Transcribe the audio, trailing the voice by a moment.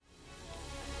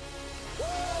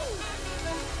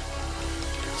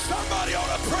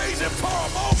praise him for a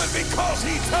moment because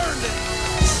he turned it.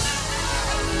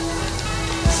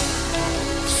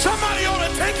 Somebody ought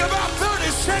to take about 30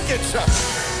 seconds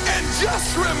and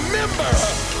just remember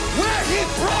where he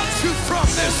brought you from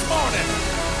this morning.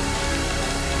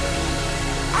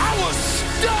 I was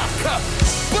stuck,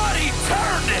 but he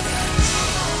turned it.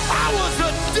 I was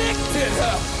addicted,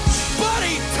 but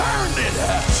he turned it.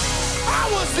 I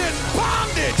was in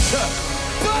bondage,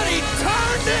 but he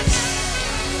turned it.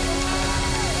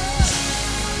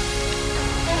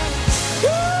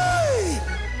 Whee!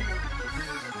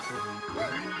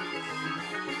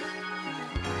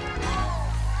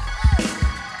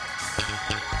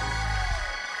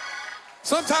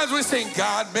 Sometimes we sing,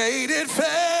 God made it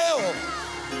fail.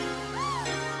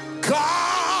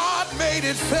 God made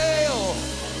it fail.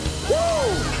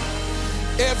 Woo!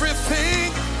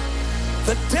 Everything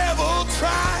the devil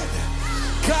tried,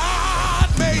 God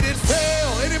made it fail.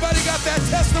 Anybody got that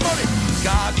testimony?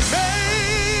 God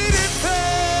made it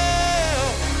fail.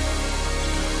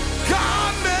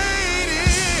 God made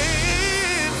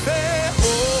it fail.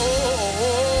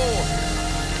 Oh.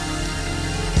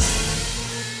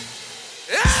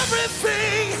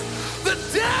 Everything the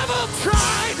devil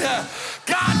tried,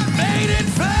 God made it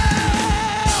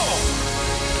fail.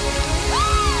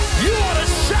 You ought to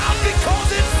shout because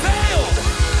it failed.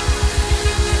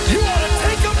 You ought to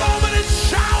take a moment and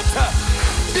shout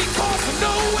because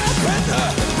no weapon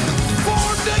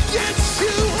formed against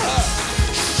you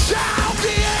shall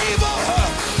be able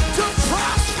to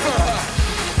prosper.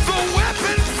 The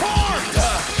weapon formed,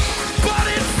 but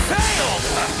it failed.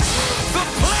 The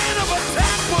plan of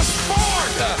attack was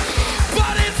formed,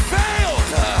 but it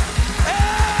failed.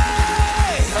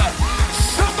 Hey,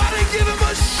 somebody give him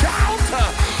a shout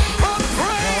of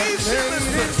praise in this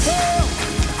place.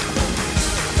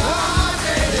 God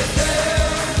made it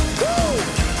fail. Woo!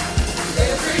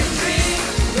 Everything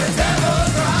the devil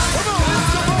tried, Come on,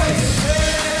 lift your God made voice. it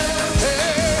fail.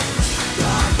 Hey,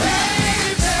 God made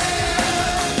it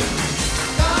fail.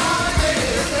 God made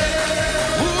it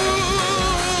fail.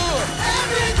 woo!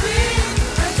 Everything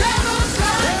the devil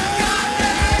tried, God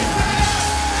made it fail.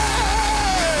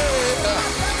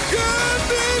 God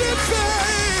made it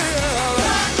fail.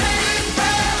 God made it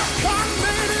fail. God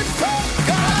made it fail.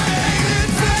 God made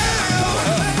it fail.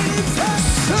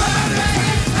 Somebody,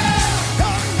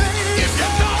 God made it if you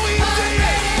know he did.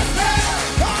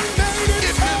 God made it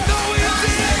if you know he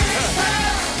did.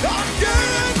 God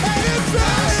made it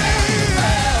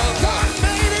fail. God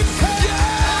made it fail.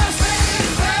 Yes.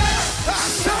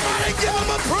 Somebody give him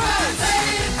a praise.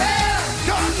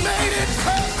 God made it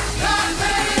fail.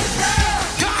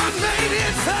 God made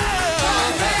it fail.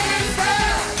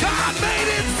 God made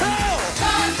it fail.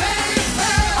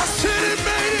 I said it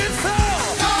made it fail.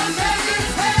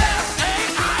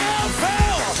 A-I-L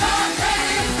fail.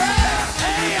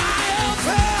 A-I-L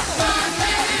fail.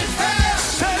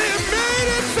 Said it made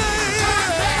it fail.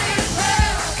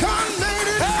 God made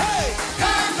it fail.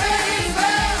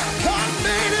 God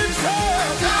made it fail.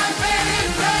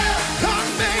 God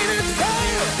made it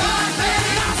fail.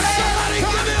 Now somebody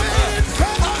give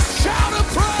him a shout of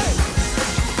praise.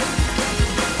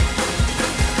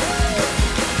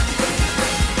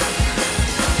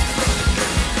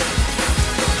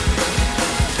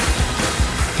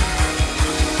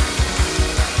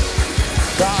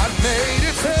 God made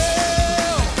it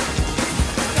fail.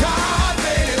 God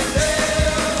made it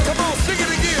fail. Come on, sing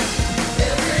it again.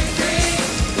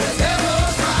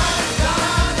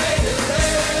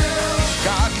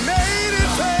 God made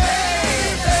it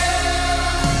fail.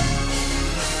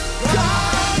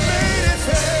 God made it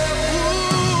fail.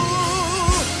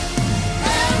 Ooh.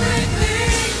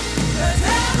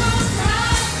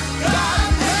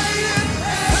 God made it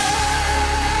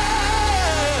fail.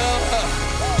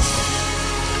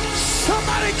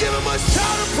 Somebody give him a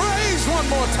shout of praise one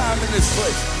more time in this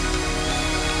place.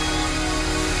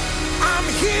 I'm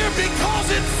here because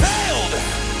it failed.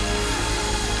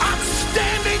 I'm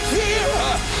standing here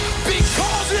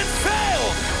because it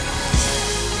failed.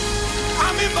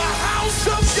 I'm in the house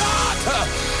of God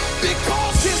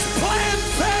because his plan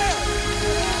failed.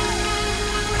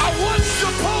 I wasn't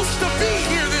supposed to be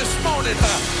here this morning,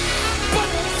 but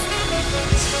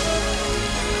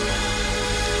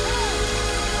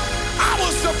I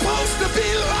was supposed to be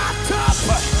locked up,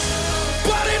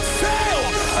 but it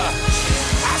failed.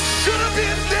 I should have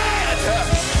been dead,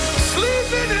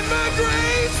 sleeping in my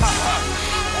grave,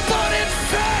 but it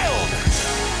failed.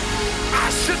 I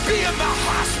should be in the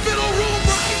hospital room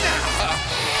right now,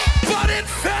 but it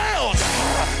failed.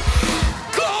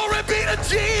 Glory be to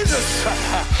Jesus,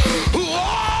 who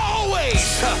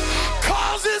always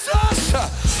causes us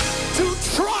to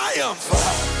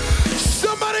triumph.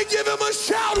 Somebody give him a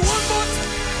shout one more time.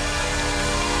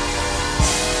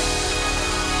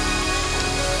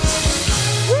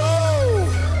 Woo!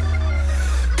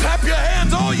 Clap your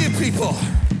hands, all you people.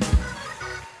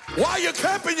 While you're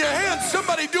clapping your hands,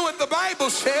 somebody do what the Bible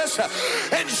says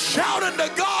and shout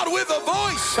unto God with a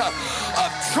voice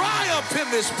of triumph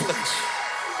in this place.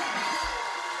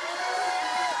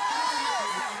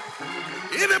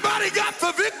 Anybody got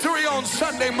the victory on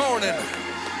Sunday morning?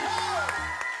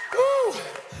 Woo.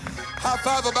 High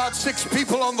five about 6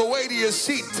 people on the way to your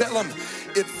seat. Tell them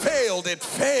it failed, it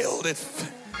failed,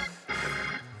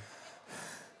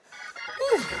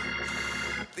 Woo.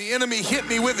 The enemy hit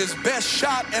me with his best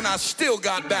shot and I still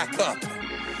got back up.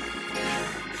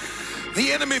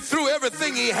 The enemy threw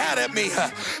everything he had at me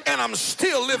and I'm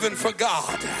still living for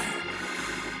God.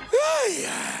 Hey.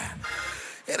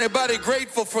 Anybody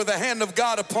grateful for the hand of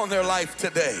God upon their life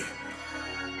today?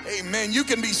 Amen. You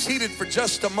can be seated for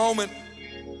just a moment.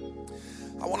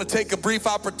 I want to take a brief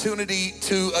opportunity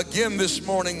to again this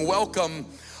morning welcome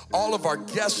all of our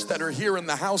guests that are here in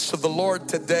the house of the Lord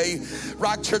today.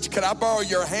 Rock Church, could I borrow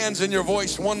your hands and your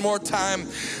voice one more time?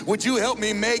 Would you help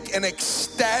me make an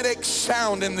ecstatic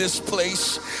sound in this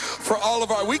place for all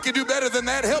of our, we can do better than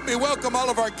that. Help me welcome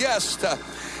all of our guests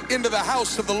into the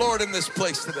house of the Lord in this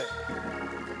place today.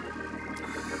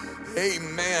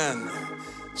 Amen.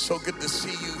 So good to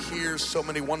see you here. So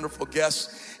many wonderful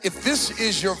guests. If this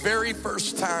is your very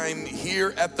first time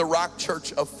here at the Rock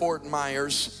Church of Fort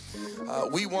Myers,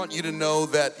 we want you to know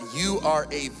that you are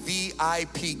a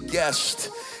VIP guest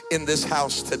in this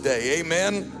house today.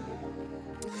 Amen.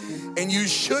 And you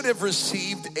should have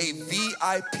received a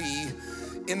VIP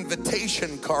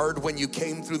invitation card when you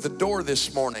came through the door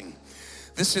this morning.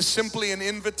 This is simply an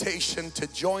invitation to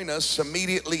join us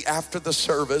immediately after the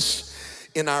service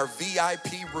in our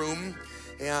VIP room,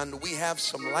 and we have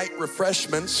some light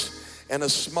refreshments and a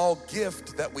small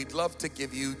gift that we'd love to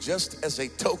give you just as a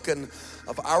token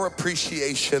of our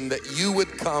appreciation that you would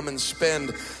come and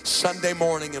spend Sunday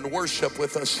morning and worship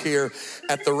with us here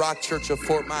at the Rock Church of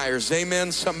Fort Myers. Amen,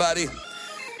 somebody?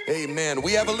 Amen.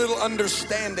 We have a little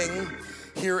understanding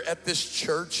here at this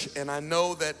church, and I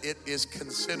know that it is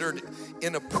considered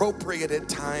inappropriate at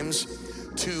times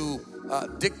to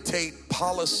dictate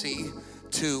policy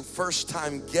to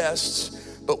first-time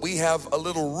guests, but we have a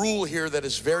little rule here that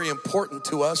is very important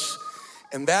to us,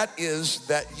 and that is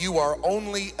that you are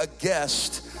only a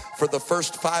guest for the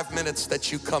first 5 minutes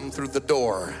that you come through the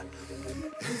door.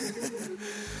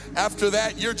 After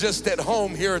that, you're just at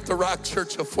home here at the Rock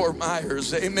Church of Fort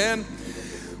Myers. Amen.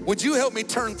 Would you help me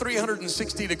turn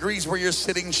 360 degrees where you're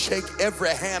sitting? Shake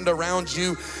every hand around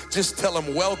you. Just tell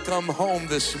them, welcome home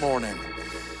this morning.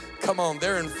 Come on,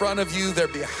 they're in front of you. They're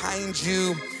behind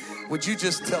you. Would you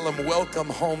just tell them, welcome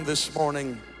home this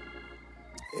morning?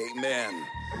 Amen.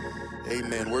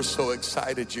 Amen. We're so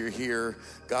excited you're here.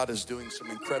 God is doing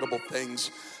some incredible things.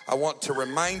 I want to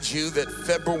remind you that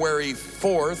February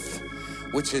 4th,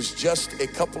 which is just a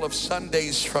couple of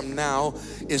Sundays from now,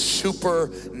 is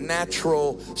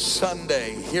Supernatural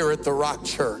Sunday here at the Rock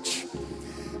Church.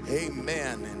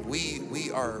 Amen. And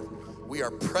we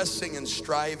are pressing and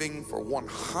striving for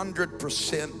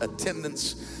 100%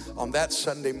 attendance on that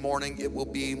Sunday morning. It will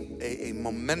be a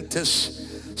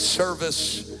momentous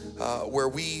service where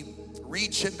we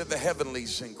reach into the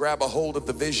heavenlies and grab a hold of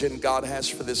the vision God has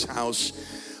for this house.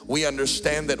 We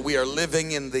understand that we are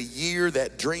living in the year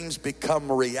that dreams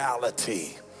become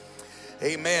reality.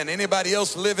 Amen. Anybody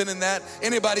else living in that?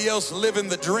 Anybody else living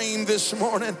the dream this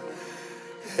morning?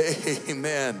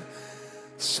 Amen.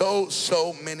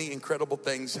 So many incredible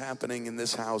things happening in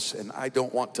this house, and I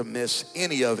don't want to miss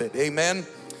any of it. Amen.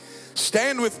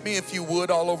 Stand with me if you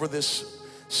would all over this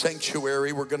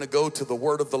sanctuary. We're going to go to the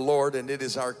word of the Lord, and it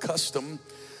is our custom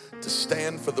to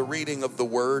stand for the reading of the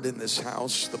word in this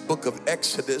house. The book of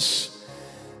Exodus,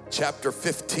 chapter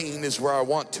 15 is where I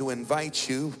want to invite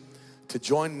you to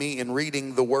join me in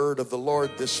reading the word of the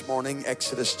Lord this morning.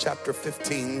 Exodus chapter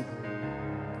 15.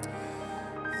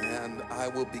 And I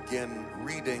will begin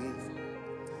reading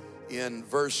in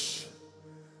verse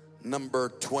number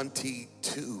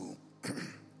 22.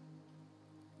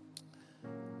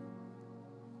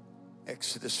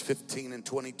 Exodus 15 and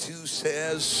 22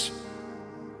 says,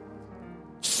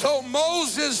 so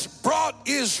Moses brought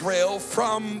Israel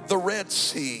from the Red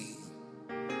Sea,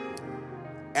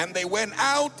 and they went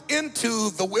out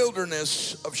into the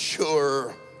wilderness of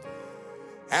Shur,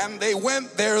 and they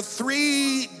went there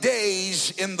 3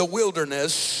 days in the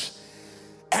wilderness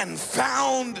and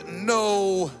found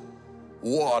no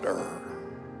water.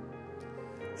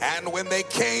 And when they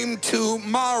came to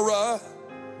Marah,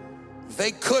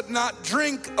 they could not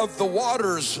drink of the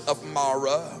waters of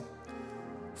Marah,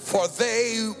 for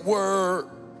they were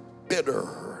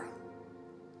bitter.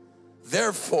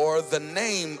 Therefore, the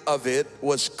name of it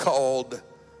was called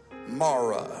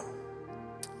Marah.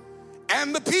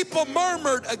 And the people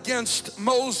murmured against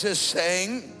Moses,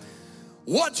 saying,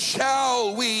 what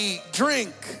shall we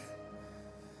drink?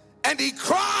 And he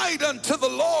cried unto the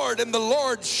Lord, and the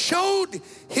Lord showed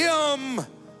him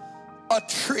a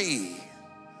tree,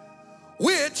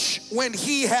 which when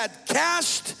he had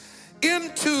cast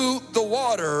into the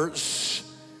waters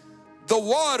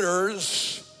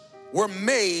were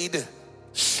made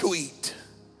sweet.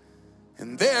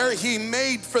 And there he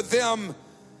made for them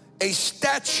a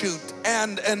statute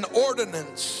and an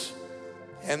ordinance,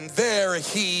 and there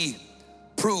he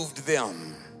proved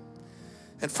them.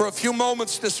 And for a few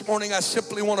moments this morning, I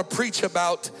simply want to preach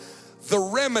about the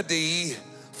remedy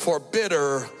for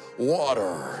bitter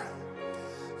water.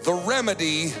 The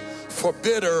remedy for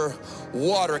bitter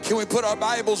water. Can we put our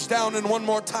Bibles down and one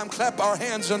more time clap our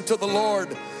hands unto the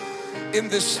Lord in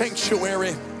this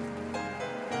sanctuary?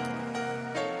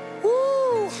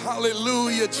 Woo,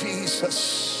 hallelujah,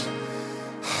 Jesus.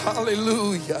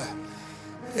 Hallelujah.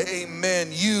 Amen.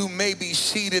 You may be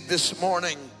seated this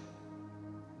morning.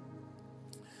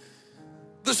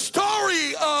 The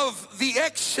story of the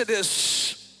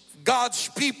Exodus, God's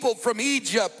people from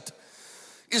Egypt,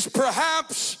 is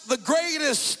perhaps the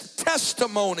greatest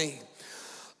testimony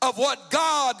of what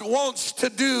God wants to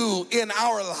do in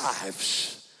our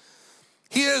lives.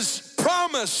 His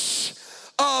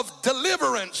promise of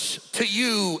deliverance to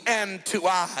you and to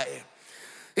I.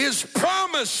 His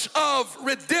promise of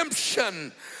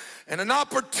redemption and an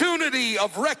opportunity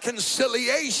of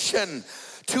reconciliation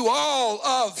to all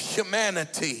of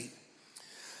humanity.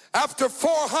 After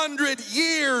 400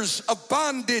 years of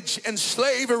bondage and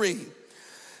slavery,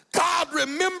 God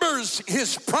remembers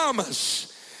his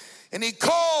promise, and he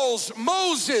calls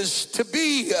Moses to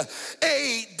be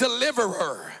a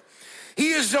deliverer.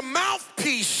 He is a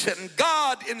mouthpiece, and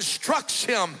God instructs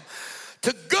him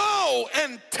to go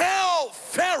and tell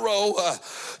Pharaoh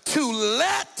to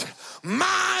let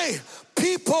my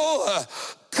people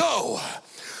go.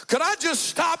 Could I just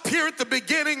stop here at the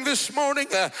beginning this morning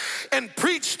and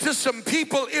preach to some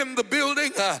people in the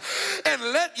building and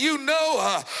let you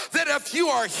know that if you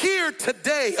are here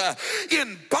today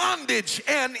in bondage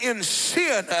and in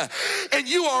sin and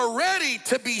you are ready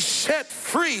to be set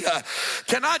free,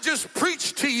 can I just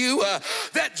preach to you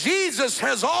that Jesus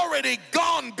has already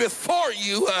gone before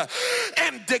you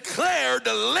and declared,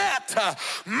 let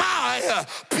my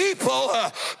people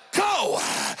go.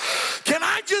 Can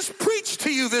I just preach to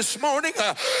you this morning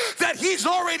that he's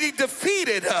already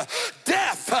defeated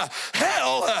death,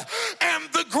 hell, and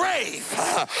the grave?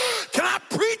 Can I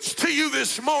preach to you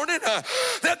this morning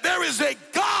that there is a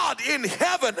God in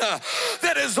heaven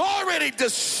that has already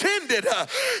descended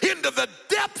into the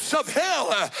depths of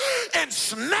hell and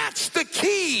snatched the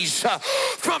keys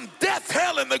from death,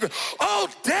 hell, and the grave? Oh,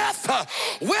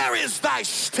 death, where is thy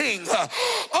sting?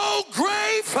 Oh,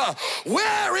 grave,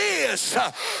 where is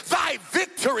thy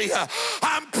victory?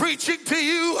 I'm preaching to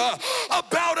you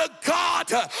about a God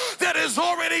that has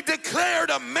already declared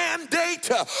a mandate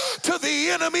to the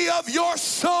enemy of your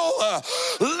soul.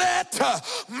 Let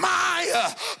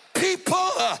my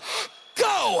people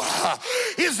go.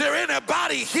 Is there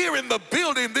anybody here in the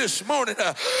building this morning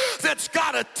that's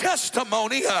got a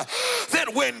testimony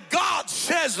that when God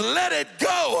says let it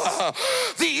go,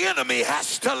 the enemy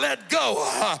has to let go?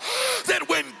 That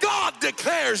when God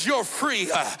declares you're free,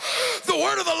 the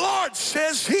word of the Lord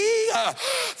says he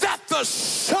that the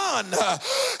Son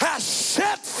has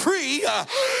set free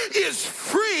is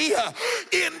free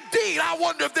indeed. I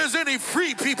wonder if there's any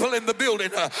free people in the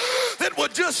building that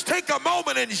would just take a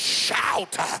moment and shout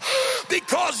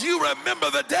because you remember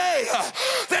the day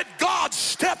that God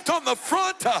stepped on the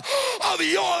front of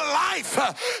your life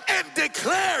and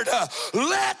declared,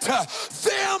 let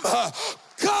them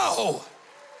go.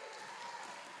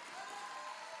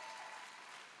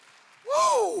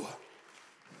 Woo!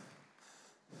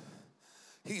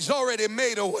 He's already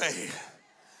made a way.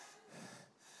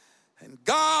 And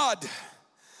God,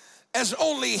 as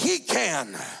only he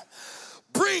can,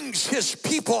 brings his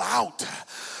people out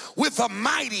with a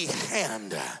mighty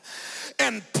hand.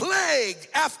 And plague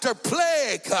after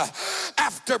plague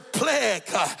after plague,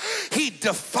 he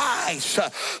defies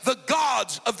the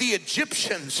gods of the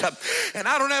Egyptians. And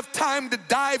I don't have time to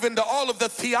dive into all of the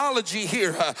theology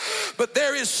here, but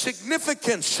there is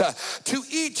significance to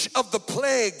each of the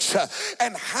plagues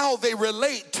and how they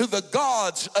relate to the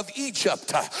gods of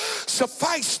Egypt.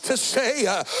 Suffice to say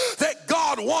that God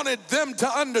God wanted them to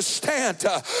understand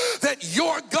that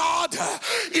your God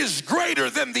is greater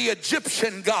than the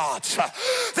Egyptian gods,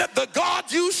 that the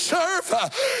God you serve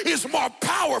is more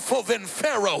powerful than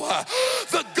Pharaoh.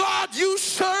 The God you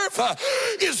serve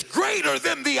is greater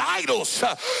than the idols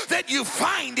that you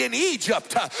find in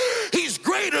Egypt. He's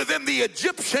greater than the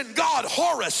Egyptian god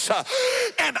Horus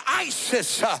and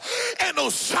Isis and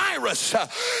Osiris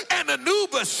and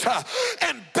Anubis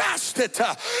and Bastet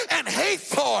and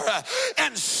Hathor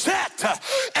and Set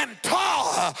and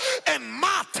Ta and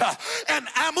Mata and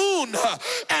Amun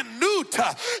and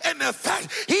Nut and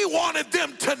Nepheg. He wanted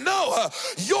them to know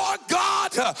your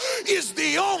God is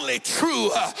the only true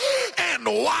and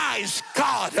wise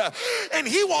God. And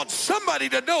he wants somebody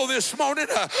to know this morning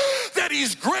that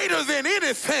he's greater than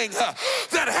anything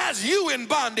that has you in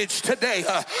bondage today.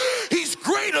 He's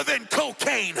greater than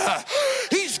cocaine.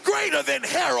 He's greater than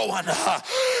heroin.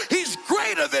 He's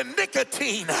greater than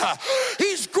nicotine.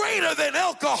 He's greater than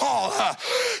alcohol.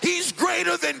 He's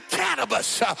greater than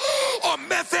cannabis or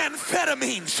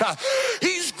methamphetamines.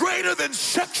 He's greater than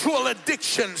sexual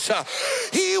addictions.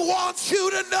 He wants you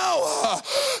to know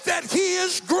that he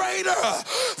is greater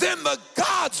than the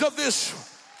gods of this.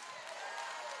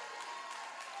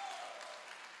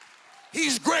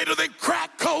 He's greater than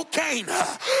crack cocaine.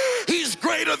 He's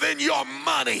greater than your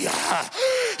money.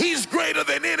 He's greater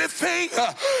than anything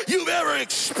you've ever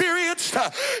experienced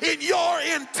in your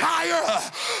entire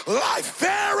life.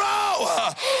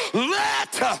 Pharaoh,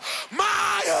 let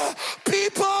my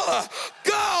people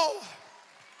go.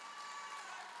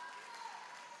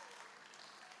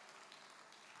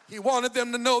 He wanted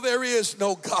them to know there is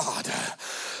no God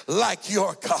like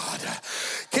your God.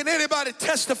 Can anybody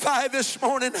testify this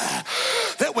morning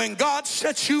that when God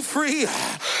sets you free,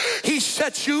 he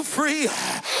sets you free?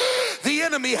 The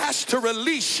enemy has to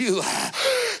release you.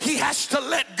 He has to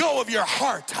let go of your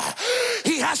heart.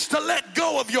 He has to let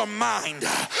go of your mind.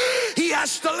 He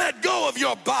has to let go of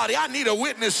your body. I need a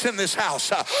witness in this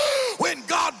house. When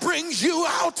God brings you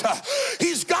out,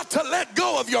 he's got to let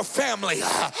go of your family.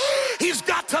 He's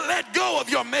got to let go of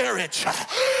your marriage.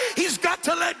 He's got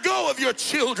to let go of your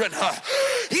children.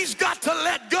 He's got to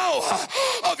let go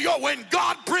of your, when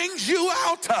God brings you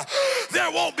out,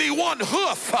 there won't be one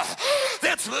hoof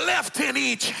that's left in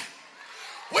each.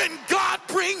 When God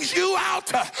brings you out,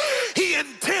 he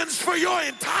intends for your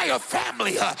entire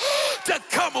family to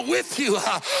come with you.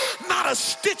 Not a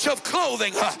stitch of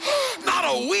clothing, not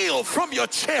a wheel from your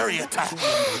chariot,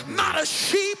 not a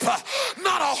sheep,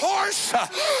 not a horse,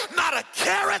 not a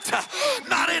carrot,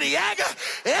 not any egg.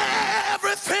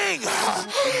 Everything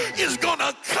is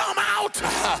gonna come out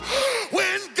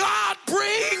when God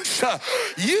brings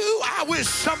you. I wish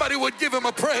somebody would give him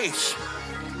a praise.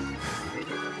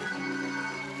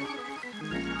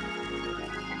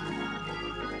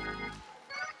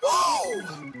 Whoa!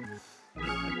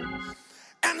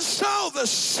 And so the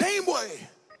same way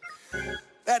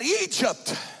that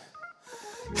Egypt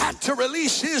had to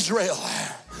release Israel,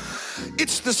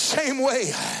 it's the same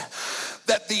way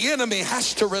that the enemy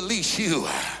has to release you.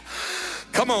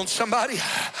 Come on, somebody.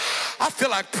 I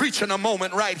feel like preaching a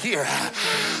moment right here,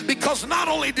 because not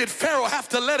only did Pharaoh have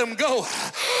to let him go,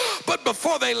 but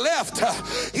before they left,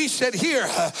 he said, here,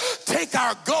 take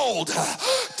our gold,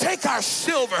 take our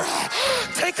silver,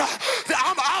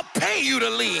 I'll pay you to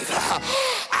leave.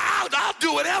 I'll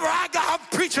do whatever I got.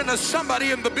 I'm preaching to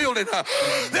somebody in the building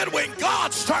that when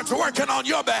God starts working on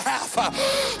your behalf,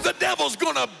 the devil's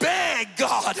gonna beg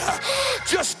God,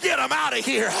 just get him out of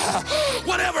here.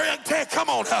 Whatever it takes, come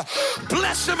on,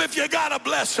 bless him if you gotta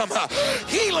bless him,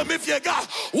 heal him if you got,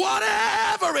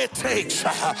 whatever it takes,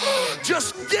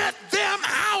 just get them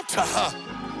out.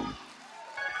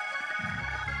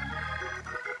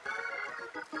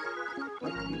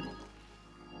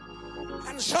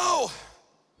 And so,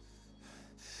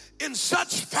 in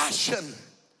such fashion,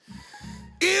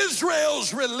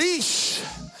 Israel's release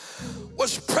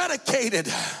was predicated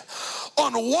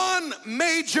on one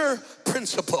major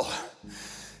principle.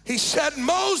 He said,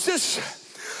 Moses,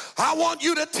 I want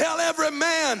you to tell every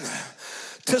man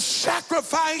to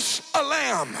sacrifice a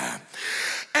lamb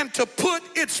and to put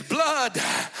its blood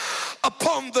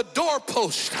upon the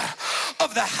doorpost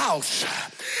of the house.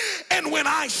 And when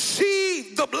I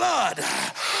see the blood,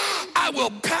 I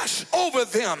will pass over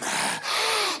them.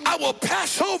 I will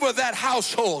pass over that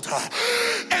household,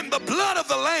 and the blood of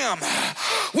the lamb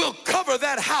will cover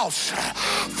that house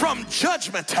from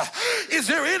judgment. Is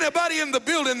there anybody in the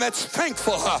building that's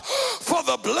thankful for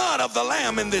the blood of the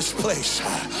lamb in this place?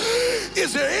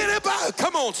 Is there anybody?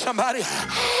 Come on, somebody.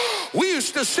 We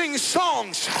used to sing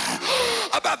songs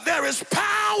about there is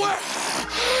power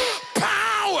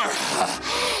power,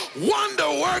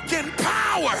 wonder-working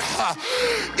power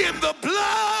in the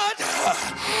blood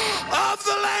of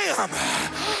the Lamb.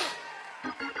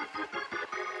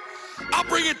 I'll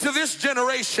bring it to this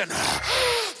generation.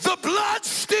 The blood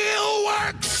still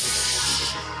works.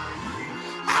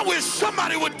 I wish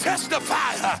somebody would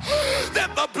testify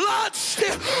that the blood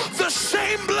still, the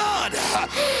same blood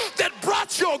that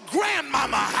brought your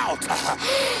grandmama out,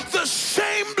 the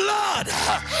same blood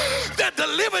that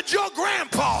delivered your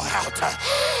grandpa out,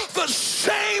 the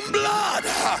same blood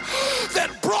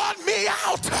that brought me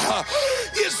out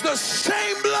is the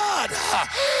same blood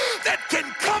that can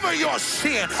cover your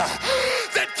sin,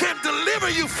 that can deliver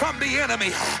you from the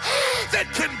enemy,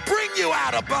 that can bring you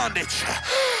out of bondage.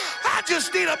 I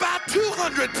just need about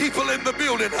 200 people in the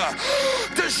building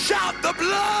to shout the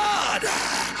blood,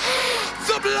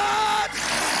 the blood,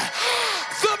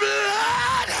 the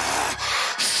blood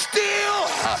still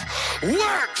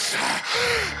works.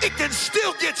 It can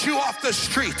still get you off the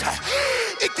street.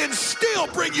 It can still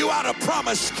bring you out of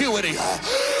promiscuity.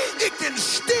 It can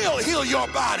still heal your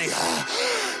body.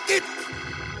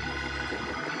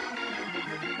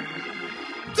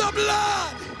 The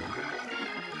blood.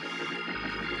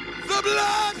 The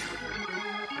blood,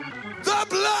 the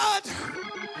blood.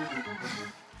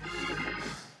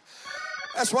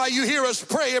 That's why you hear us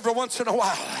pray every once in a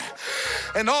while,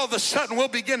 and all of a sudden we'll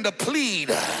begin to plead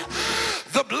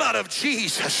the blood of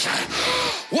Jesus.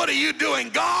 What are you doing,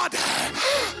 God?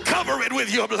 Cover it with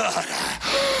your blood,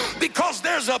 because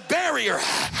there's a barrier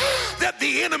that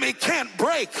the enemy can't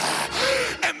break,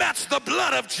 and that's the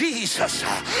blood of Jesus.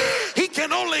 He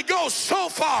can only go so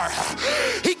far.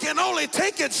 He can only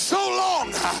take it so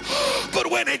long. But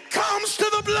when it comes to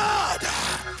the blood,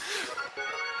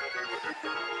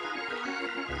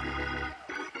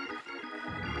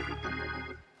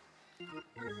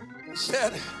 he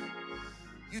said,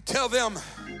 you tell them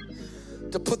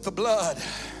to put the blood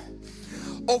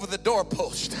over the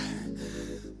doorpost,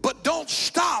 but don't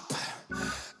stop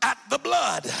at the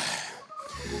blood.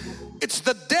 It's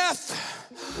the death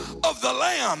of the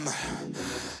Lamb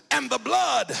and the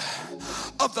blood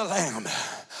of the Lamb.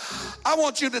 I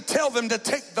want you to tell them to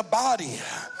take the body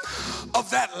of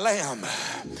that lamb,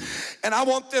 and I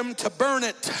want them to burn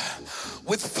it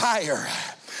with fire,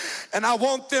 and I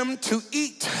want them to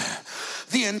eat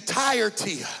the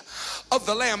entirety of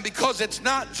the lamb, because it's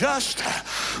not just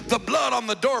the blood on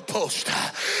the doorpost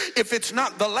if it's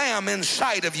not the lamb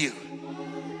inside of you.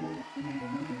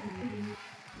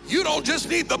 You don't just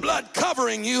need the blood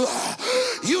covering you.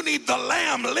 You need the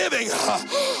lamb living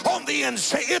on the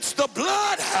inside. It's the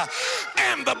blood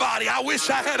and the body. I wish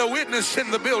I had a witness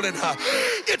in the building.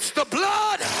 It's the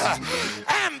blood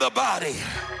and the body.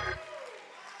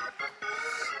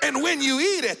 And when you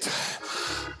eat it,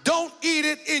 don't eat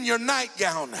it in your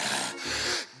nightgown.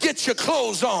 Get your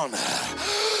clothes on.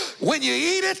 When you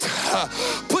eat it,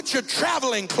 put your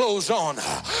traveling clothes on.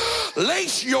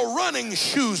 Lace your running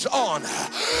shoes on.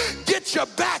 Get your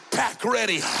backpack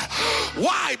ready.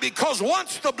 Why? Because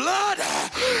once the blood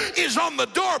is on the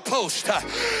doorpost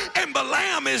and the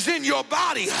lamb is in your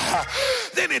body,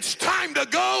 then it's time to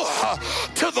go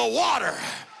to the water.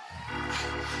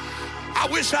 I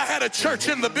wish I had a church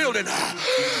in the building,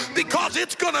 because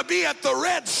it's going to be at the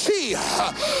Red Sea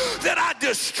that I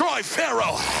destroy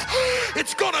Pharaoh.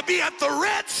 It's going to be at the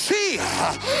Red Sea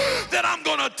that I'm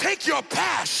going to take your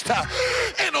past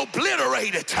and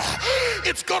obliterate it.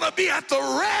 It's going to be at the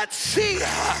Red Sea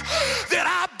that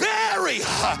I bury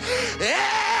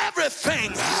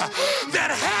everything that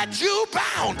had you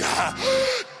bound.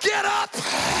 Get up,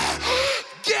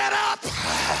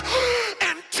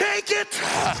 and take it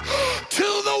to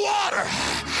the water.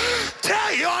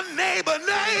 Tell your neighbor,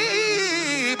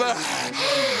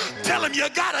 tell him you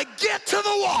gotta get to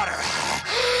the water.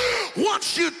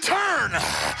 Once you turn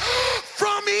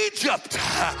from Egypt,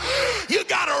 you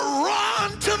gotta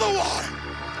run to the water.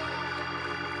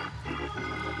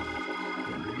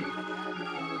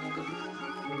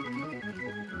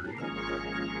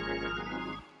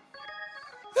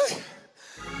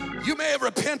 You may have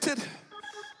repented.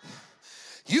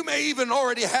 You may even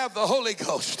already have the Holy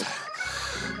Ghost.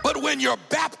 But when you're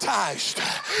baptized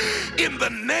in the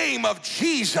name of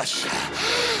Jesus,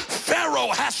 Pharaoh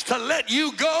has to let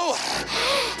you go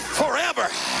forever.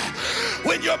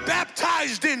 When you're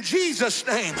baptized in Jesus'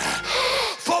 name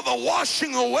for the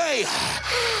washing away,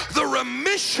 the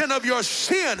remission of your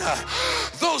sin,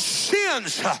 those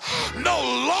sins no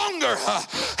longer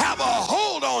have a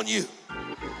hold on you.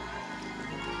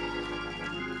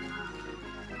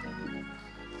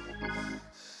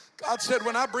 God said,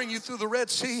 when I bring you through the Red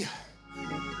Sea,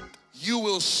 you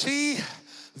will see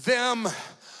them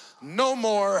No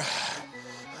more.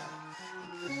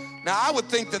 Now, I would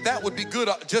think that that would be good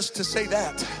just to say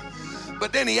that.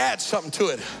 But then he adds something to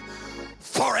it.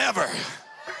 Forever.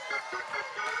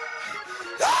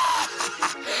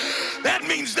 That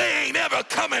means they ain't ever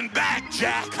coming back,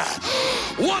 Jack.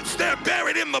 Once they're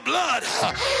buried in the blood,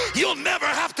 you'll never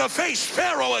have to face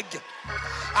Pharaoh again.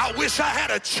 I wish I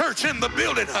had a church in the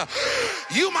building.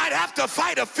 You might have to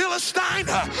fight a Philistine.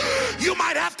 You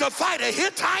might have to fight a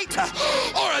Hittite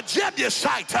or a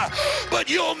Jebusite. But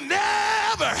you'll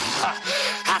never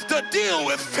have to deal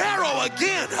with Pharaoh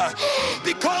again,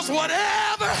 because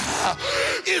whatever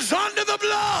is under the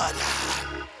blood.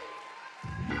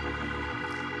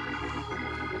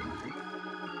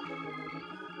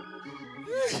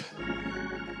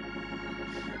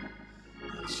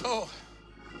 So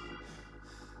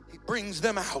he brings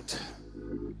them out.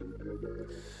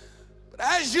 But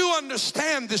as you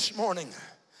understand this morning,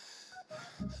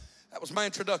 that was my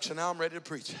introduction. Now I'm ready to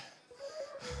preach.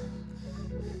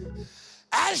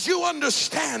 As you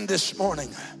understand this morning,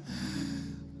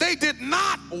 they did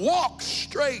not walk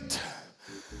straight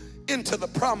into the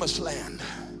promised land.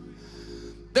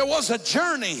 There was a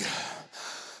journey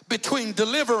between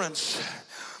deliverance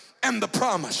and the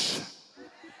promise.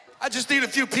 I just need a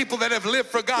few people that have lived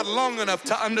for God long enough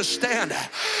to understand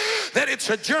that it's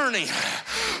a journey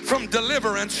from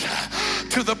deliverance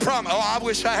to the promise. Oh, I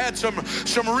wish I had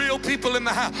some real people in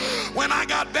the house. When I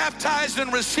got baptized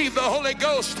and received the Holy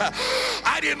Ghost,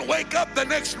 I didn't wake up the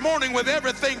next morning with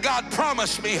everything God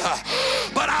promised me,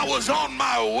 but I was on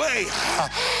my way.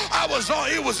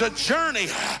 It was a journey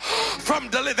from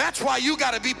deliverance. That's why you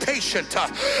got to be patient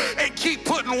and keep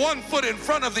putting one foot in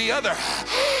front of the other,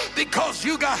 because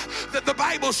you got that the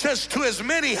Bible says, to as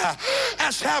many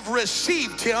as have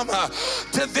received him,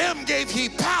 to them gave he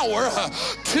power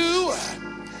to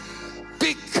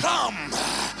become.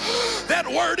 That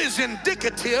word is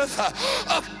indicative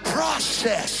of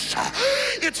process.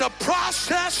 It's a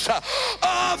process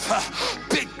of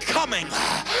becoming.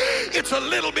 It's a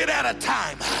little bit at a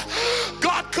time.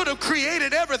 God could have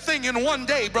created everything in one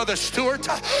day, Brother Stewart,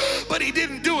 but he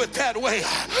didn't do it that way.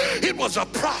 It was a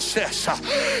process.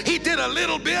 He did a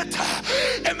little bit,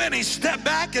 and then he stepped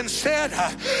back and said,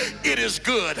 it is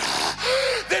good.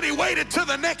 Then he waited till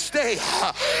the next day,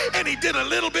 and he did a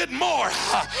little bit more,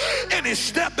 and he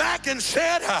stepped back and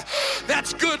said,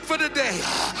 that's good for today.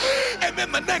 And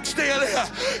then the next day,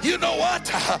 you know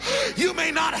what? You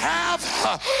may not have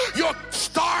your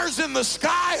stars in the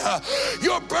sky,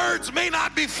 your birds may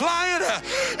not be flying,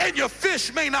 and your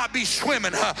fish may not be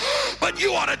swimming, but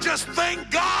you ought to just thank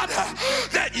God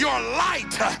that your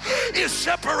light is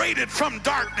separated from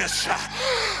darkness.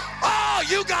 Oh,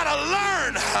 you got to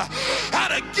learn how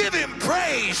to give him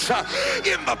praise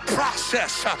in the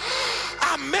process.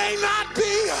 I may not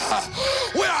be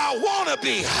where I want to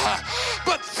be,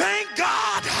 but thank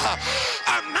God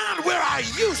I'm not where I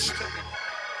used to.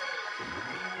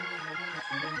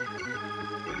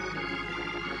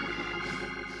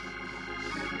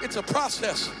 It's a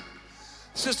process.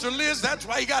 Sister Liz, that's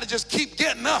why you got to just keep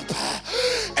getting up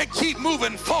and keep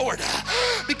moving forward,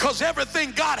 because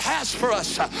everything God has for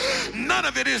us, none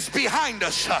of it is behind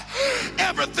us.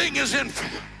 Everything is in.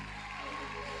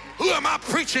 Who am I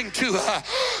preaching to?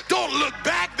 Don't look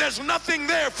back. There's nothing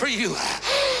there for you.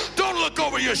 Don't look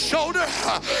over your shoulder.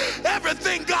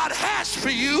 Everything God has for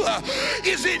you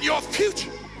is in your future.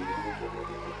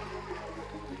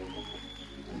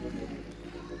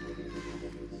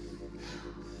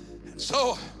 And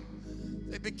so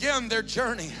they began their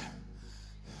journey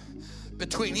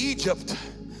between Egypt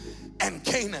and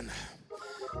Canaan.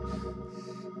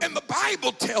 And the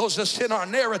Bible tells us in our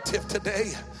narrative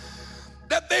today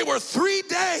that they were 3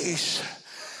 days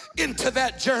into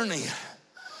that journey,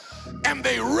 and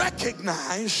they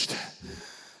recognized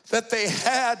that they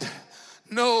had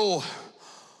no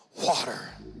water.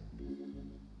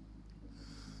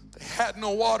 They had no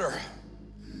water.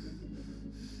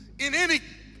 In any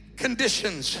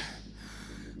conditions,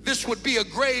 this would be a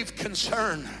grave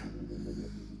concern.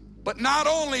 But not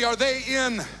only are they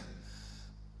in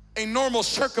a normal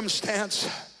circumstance,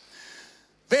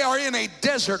 they are in a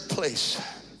desert place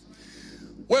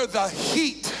where the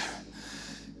heat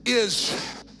is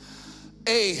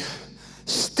a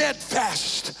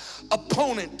steadfast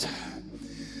opponent.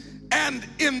 And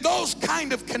in those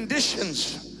kind of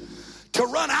conditions, to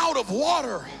run out of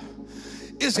water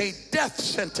is a death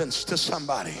sentence to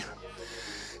somebody.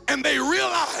 And they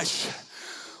realize,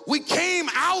 we came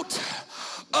out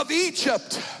of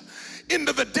Egypt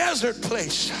into the desert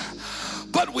place,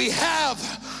 but we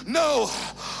have no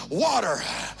water.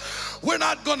 We're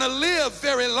not going to live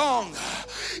very long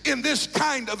in this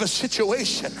kind of a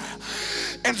situation.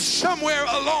 And somewhere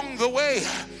along the way,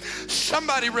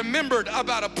 somebody remembered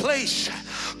about a place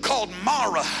called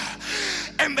Marah.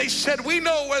 And they said, we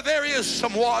know where there is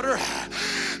some water.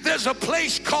 There's a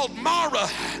place called Marah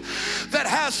that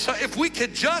has, if we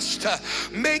could just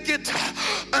make it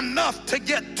enough to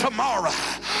get to Marah,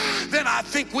 then I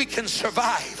think we can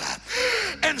survive.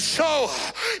 And so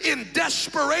in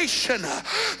desperation,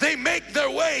 they make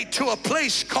their way to a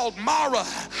place called Marah.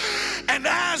 And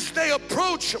as they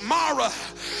approach Marah,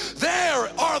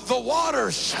 there are the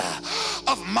waters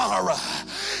of Marah.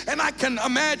 And I can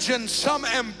imagine some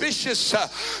ambitious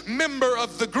member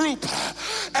of the group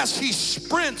as he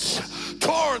sprints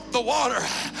toward the water.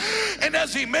 And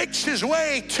as he makes his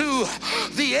way to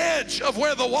the edge of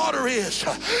where the water is,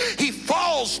 he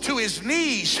falls to his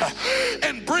knees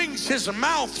and brings his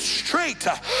mouth straight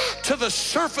to the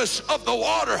surface of the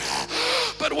water.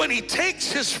 But when he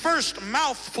takes his first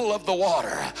mouthful of the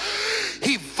water,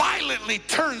 he violently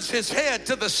turns his head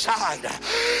to the side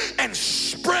and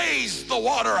sprays the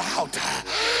water out,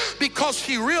 because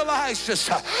he realizes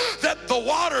that the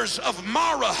waters of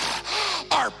Marah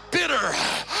are bitter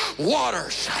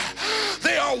waters.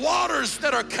 They are waters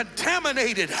that are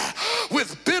contaminated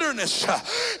with bitterness,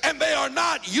 and they are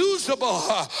not usable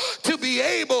to be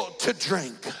able to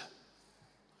drink.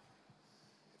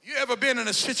 You ever been in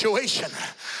a situation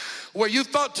where you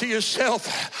thought to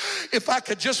yourself, if I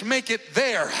could just make it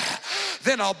there,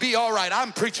 then I'll be all right?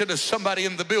 I'm preaching to somebody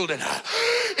in the building.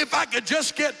 If I could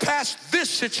just get past this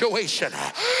situation,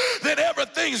 then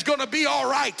everything's gonna be all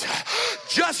right.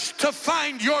 Just to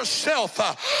find yourself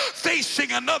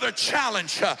facing another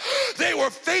challenge. They were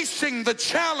facing the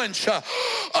challenge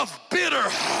of bitter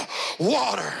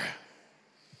water.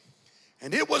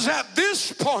 And it was at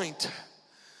this point,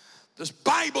 this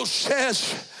Bible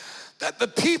says, that the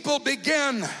people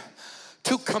began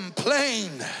to complain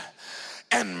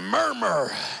and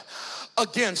murmur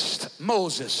against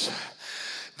Moses.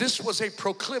 This was a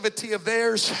proclivity of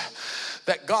theirs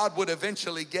that God would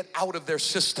eventually get out of their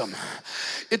system.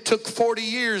 It took 40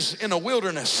 years in a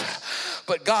wilderness,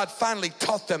 but God finally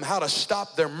taught them how to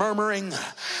stop their murmuring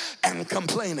and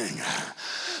complaining.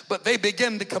 But they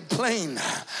began to complain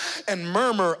and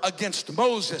murmur against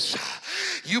Moses.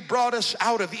 You brought us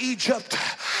out of Egypt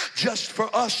just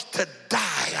for us to die.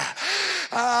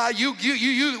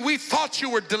 We thought you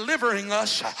were delivering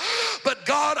us, but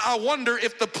God, I wonder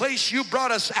if the place you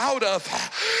brought us out of,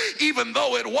 even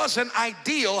though it wasn't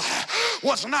ideal,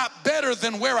 was not better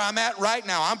than where I'm at right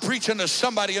now. I'm preaching to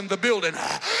somebody in the building.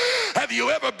 Have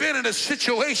you ever been in a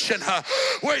situation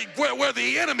where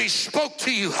the enemy spoke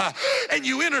to you and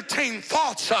you entertained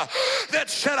thoughts that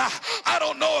said, I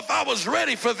don't know if I was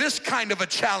ready for this kind of a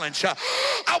challenge.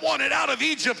 I wanted out of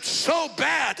Egypt so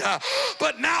bad,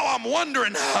 but now I'm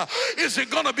wondering, is it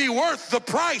going to be worth the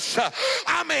price?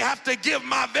 I may have to give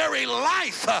my very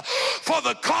life for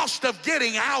the cost of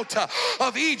getting out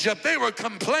of Egypt. They were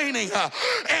complaining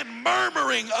and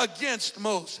murmuring against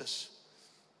Moses.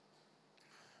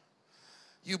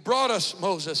 You brought us,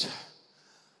 Moses,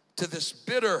 to this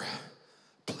bitter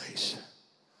place.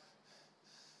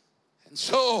 And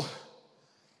so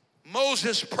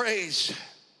Moses prays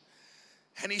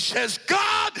and he says,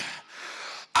 God,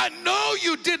 I know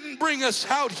you didn't bring us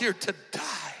out here to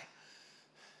die.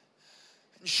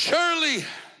 And surely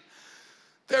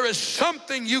there is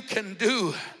something you can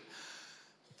do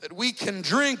that we can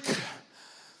drink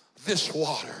this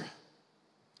water.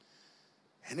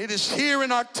 And it is here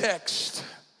in our text.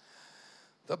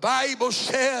 The Bible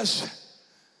says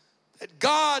that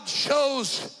God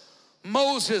shows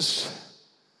Moses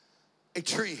a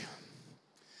tree.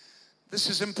 This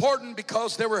is important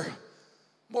because there were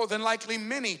more than likely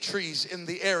many trees in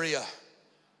the area.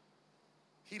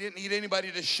 He didn't need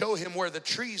anybody to show him where the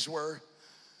trees were,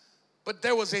 but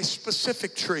there was a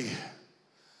specific tree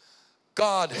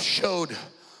God showed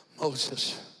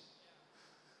Moses.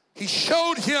 He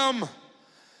showed him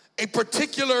a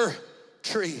particular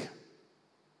tree.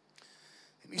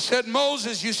 And he said,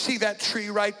 Moses, you see that tree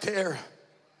right there?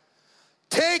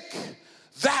 Take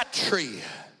that tree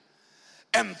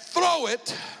and throw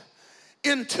it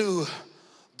into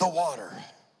the water.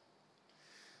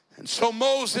 And so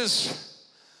Moses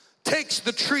takes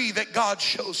the tree that God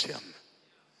shows him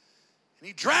and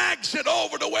he drags it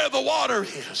over to where the water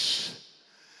is.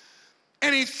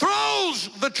 And he throws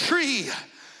the tree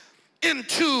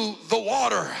into the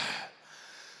water.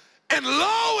 And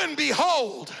lo and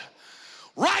behold,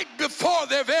 right before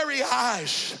their very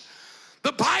eyes,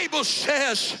 the Bible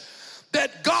says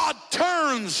that God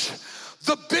turns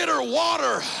the bitter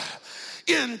water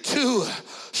into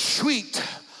sweet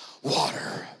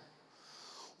water.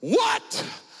 What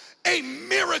a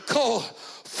miracle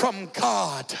from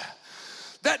God.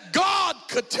 That God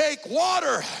could take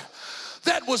water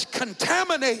that was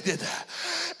contaminated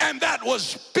and that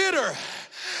was bitter,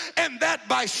 and that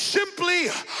by simply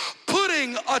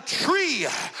putting a tree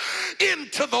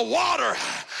into the water,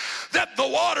 that the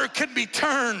water can be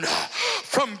turned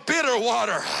from bitter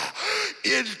water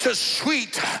into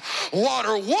sweet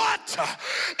water. What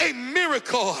a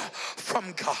miracle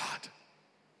from God.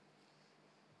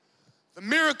 The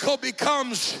miracle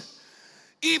becomes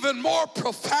even more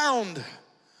profound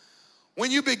when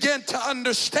you begin to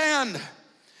understand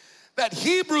that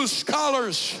Hebrew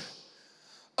scholars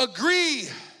agree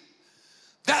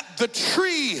that the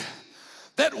tree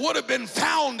that would have been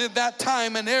found in that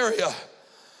time and area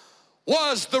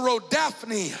was the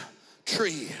Rhodaphne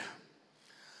tree.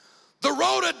 The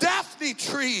Rhodaphne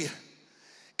tree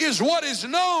is what is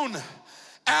known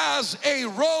as a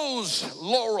rose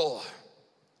laurel.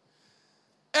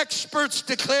 Experts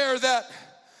declare that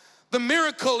the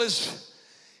miracle is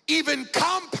even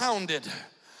compounded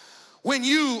when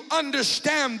you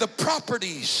understand the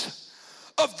properties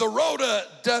of the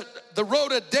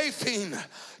Rhodaphne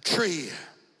tree.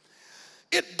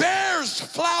 It bears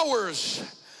flowers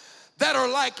that are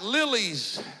like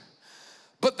lilies,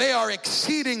 but they are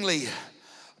exceedingly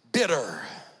bitter.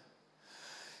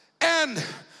 And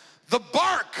the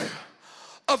bark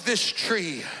of this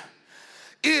tree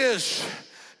is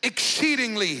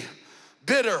exceedingly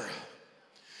bitter.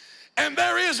 And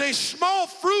there is a small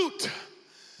fruit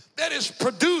that is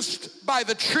produced by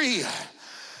the tree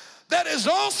that is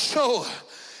also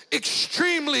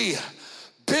extremely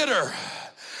bitter.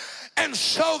 And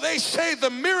so they say the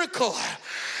miracle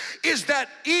is that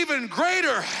even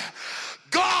greater,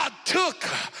 God took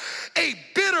a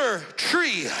bitter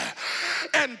tree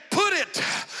and put it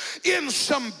in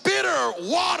some bitter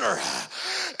water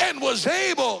and was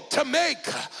able to make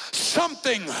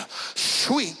something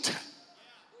sweet.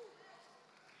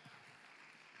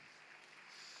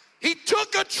 He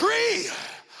took a tree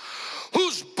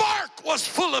whose bark was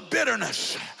full of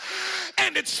bitterness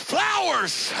and its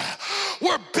flowers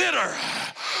were bitter.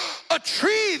 A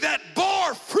tree that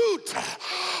bore fruit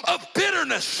of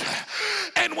bitterness.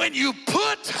 And when you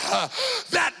put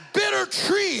that bitter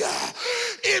tree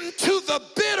into the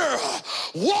bitter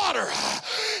water,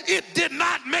 it did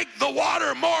not make the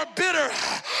water more bitter,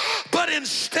 but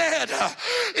instead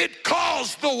it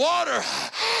caused the water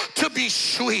to be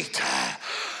sweet.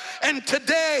 And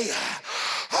today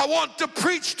I want to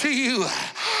preach to you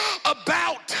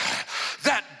about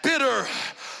that bitter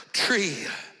tree.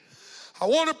 I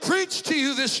want to preach to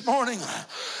you this morning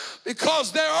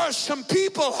because there are some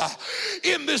people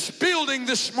in this building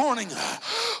this morning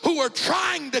who are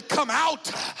trying to come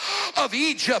out of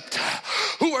Egypt,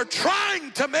 who are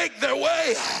trying to make their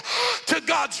way to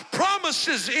God's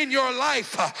promises in your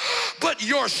life, but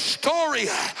your story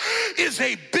is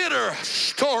a bitter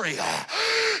story.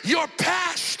 Your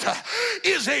past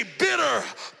is a bitter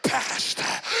past.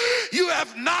 You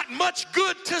have not much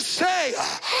good to say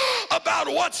about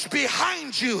what's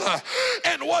behind you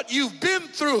and what you've been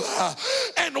through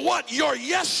and what your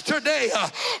yesterday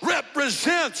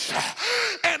represents.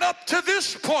 And up to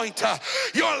this point,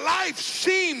 your life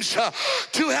seems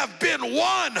to have been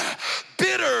one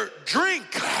bitter drink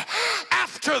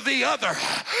after the other.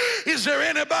 Is there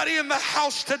anybody in the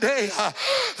house today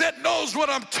that knows what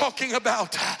I'm talking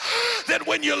about? That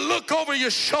when you look over your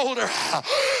shoulder,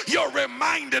 you're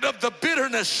reminded of the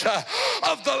bitterness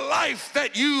of the life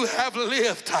that you have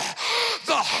lived,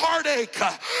 the heartache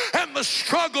and the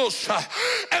struggles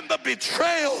and the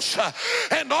betrayals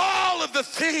and all of the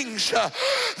things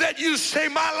that you say,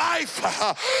 my life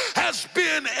has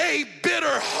been a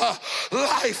bitter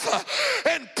life.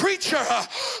 And preacher,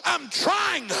 I'm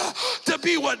trying to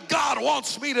be what God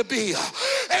wants me to be,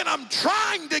 and I'm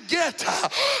trying to get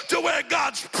to where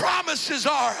God's promises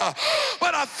are,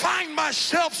 but I find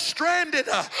myself stranded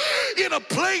in a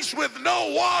place with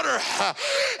no water,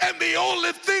 and the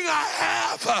only thing I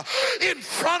have in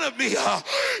front of me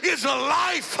is a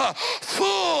life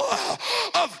full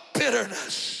of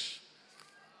bitterness.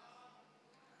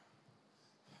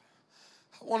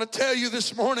 I want to tell you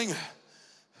this morning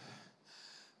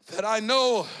that I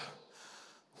know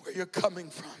where you're coming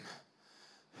from,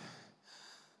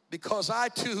 because I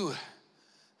too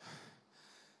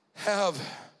have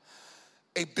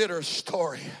a bitter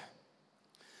story.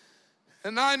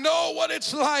 And I know what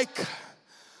it's like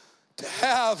to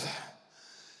have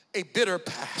a bitter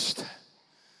past.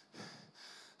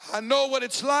 I know what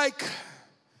it's like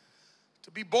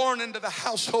to be born into the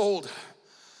household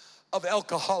of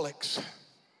alcoholics.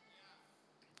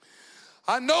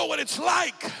 I know what it's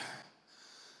like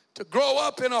To grow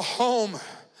up in a home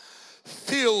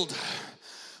filled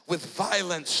with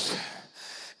violence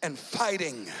and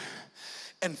fighting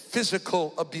and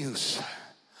physical abuse.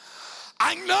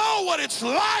 I know what it's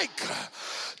like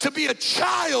to be a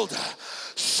child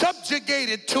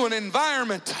subjugated to an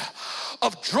environment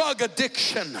of drug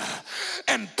addiction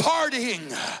and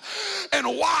partying and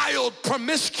wild,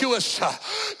 promiscuous.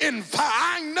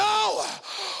 I know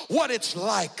what it's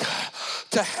like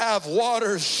to have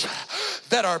waters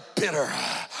that are bitter.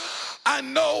 I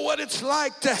know what it's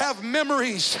like to have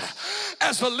memories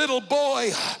as a little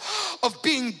boy of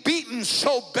being beaten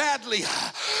so badly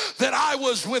that I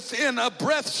was within a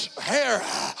breath's hair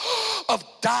of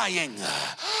dying.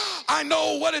 I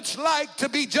know what it's like to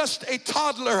be just a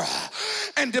toddler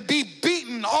and to be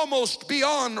beaten almost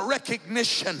beyond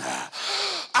recognition.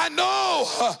 I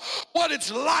know what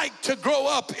it's like to grow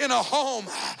up in a home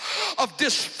of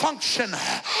dysfunction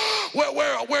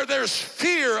where there's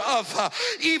fear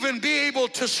of even being able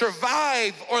to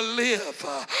survive or live.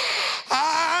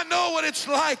 I know what it's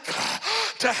like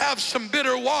to have some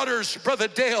bitter waters, Brother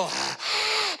Dale.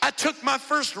 I took my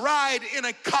first ride in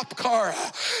a cop car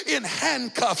in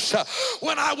handcuffs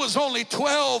when I was only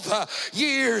 12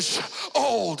 years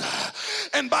old.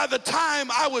 And by the time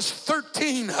I was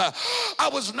 13, I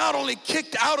was not only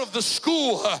kicked out of the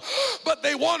school, but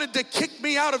they wanted to kick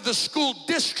me out of the school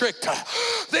district.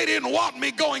 They didn't want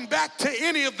me going back to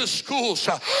any of the schools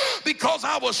because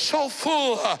I was so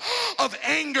full of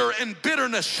anger and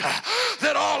bitterness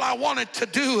that all I wanted to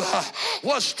do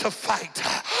was to fight.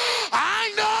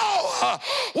 I know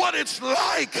what it's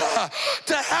like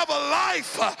to have a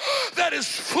life that is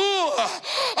full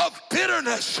of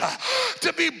bitterness,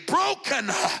 to be broken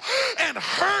and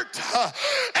hurt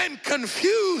and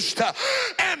confused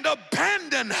and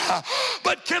abandoned.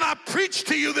 But can I preach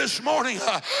to you this morning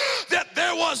that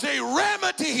there was a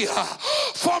remedy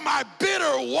for my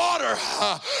bitter water,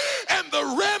 and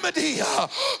the remedy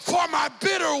for my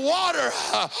bitter water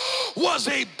was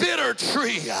a bitter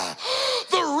tree.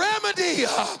 The remedy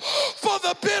for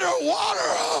the bitter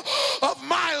water of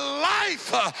my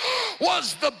life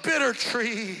was the bitter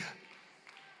tree.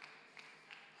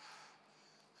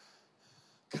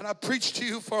 Can I preach to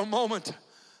you for a moment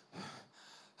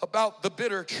about the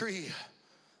bitter tree?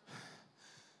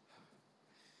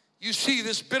 You see,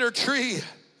 this bitter tree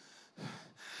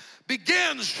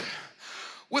begins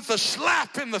with a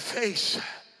slap in the face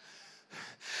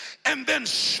and then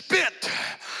spit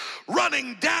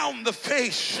running down the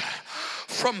face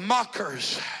from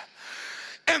mockers,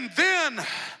 and then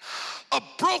a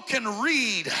broken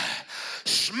reed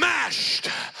smashed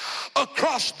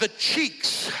across the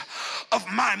cheeks of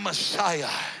my Messiah.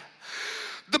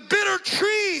 The bitter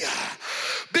tree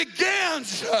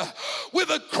begins with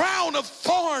a crown of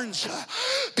thorns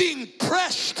being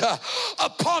pressed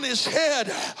upon his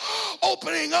head,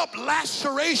 opening up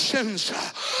lacerations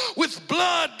with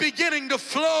blood beginning to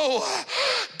flow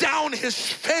down his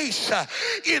face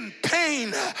in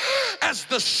pain as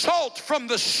the salt from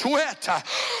the sweat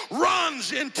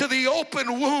runs into the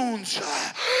open wounds,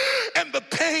 and the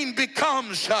pain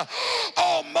becomes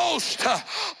almost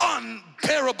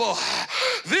unbearable.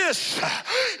 This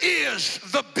is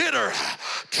the bitter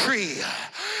tree.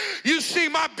 You see,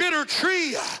 my bitter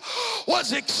tree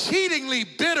was exceedingly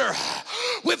bitter,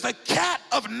 with a cat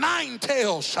of 9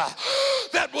 tails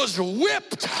that was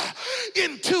whipped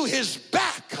into his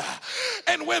back,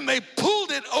 and when they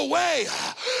pulled it away,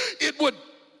 it would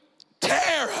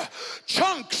tear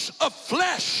chunks of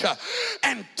flesh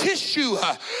and tissue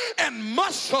and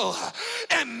muscle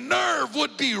and nerve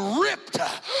would be ripped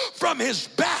from his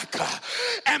back.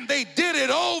 And they did it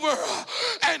over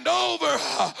and over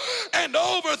and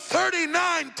over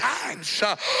 39 times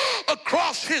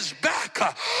across his back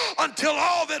until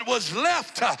all that was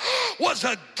left was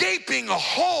a gaping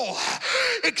hole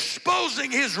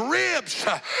exposing his ribs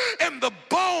and the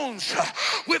bones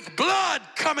with blood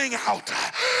coming out.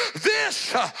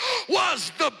 This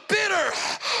was the bitter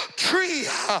tree,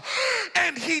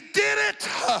 and he did it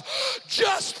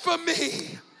just for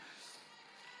me.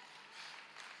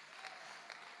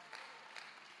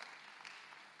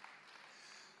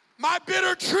 My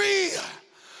bitter tree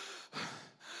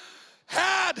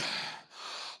had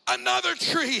another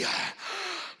tree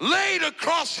laid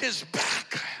across his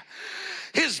back,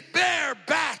 his bare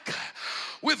back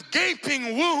with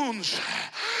gaping wounds,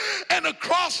 and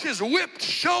across his whipped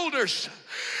shoulders.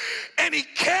 And he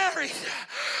carried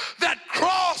that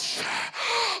cross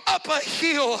up a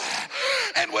hill,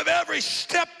 and with every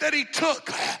step that he took,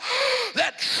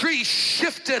 that tree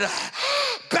shifted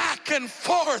back and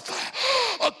forth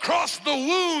across the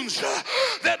wounds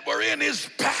that were in his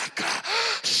back,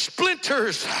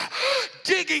 splinters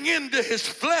digging into his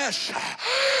flesh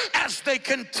as they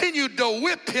continued to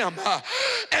whip him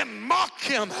and mock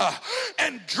him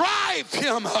and drive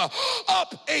him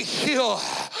up a hill,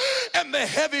 and the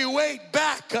heavy weight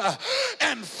back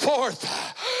and forth.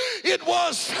 It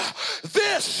was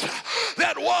this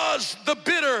that was the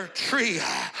bitter tree.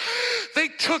 They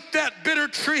took that bitter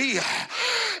tree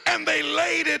and they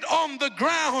laid it on the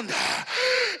ground,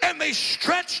 and they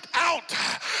stretched out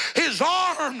his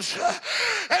arms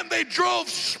and they drove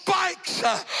spikes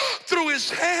through his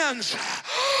hands.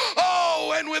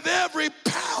 Oh, and with every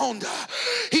pound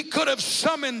he could have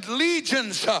summoned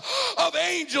legions of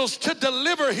angels to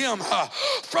deliver him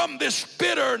from this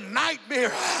bitter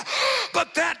nightmare.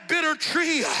 But that bitter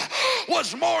tree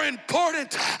was more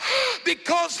important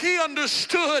because he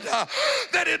understood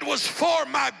that it was for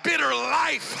my bitter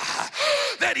life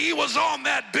that he was on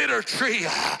that bitter tree.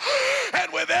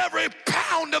 And with every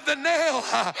pound of the nail,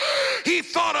 he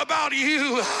thought about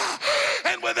you.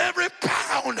 And with every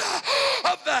pound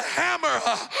of the hammer,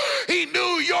 he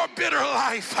knew your bitter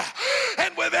life.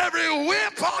 And with every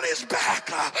whip on his back,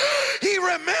 he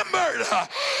remembered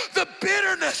the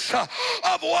bitterness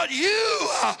of what you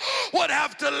would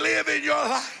have to live in your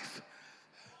life.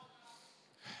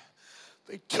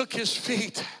 They took his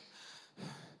feet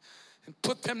and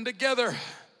put them together,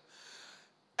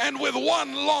 and with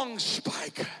one long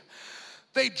spike,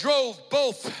 they drove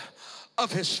both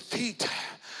of his feet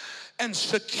and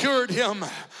secured him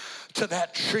to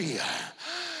that tree.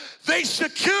 They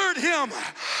secured him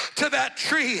to that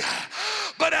tree,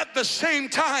 but at the same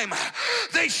time,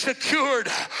 they secured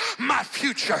my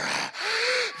future.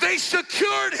 They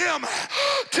secured him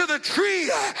to the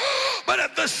tree, but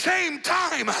at the same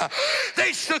time,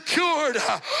 they secured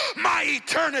my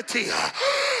eternity.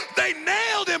 They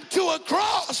nailed him to a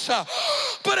cross,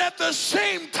 but at the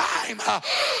same time,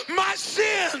 my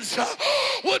sins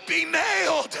would be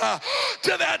nailed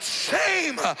to that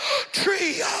same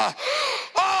tree.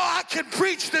 Oh, I can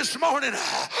preach this morning.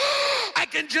 I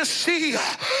can just see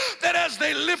that as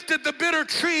they lifted the bitter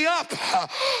tree up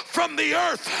from the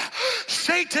earth,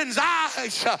 Satan's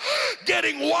eyes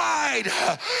getting wide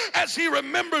as he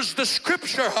remembers the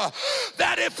scripture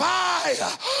that if I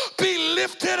be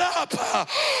lifted up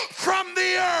from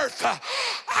the earth,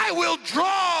 I will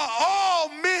draw all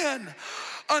men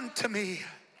unto me.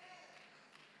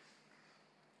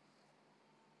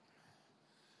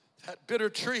 That bitter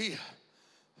tree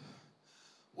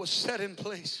was set in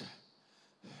place,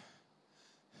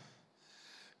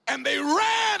 and they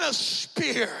ran a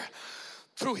spear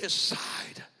through his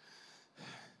side,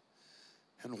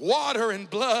 and water and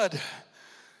blood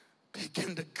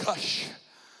began to gush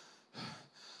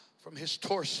from his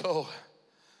torso.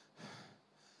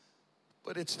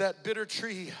 But it's that bitter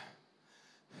tree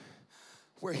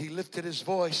where he lifted his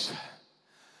voice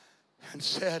and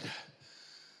said,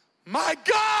 my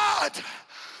God,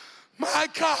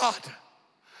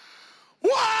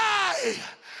 why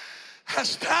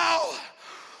hast thou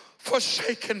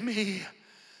forsaken me?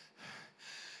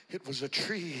 It was a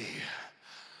tree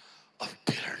of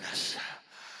bitterness.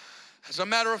 As a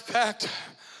matter of fact,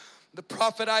 the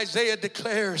prophet Isaiah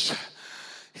declares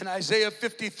in Isaiah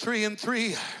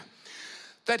 53:3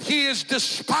 that he is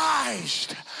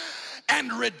despised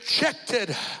and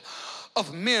rejected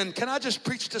of men. Can I just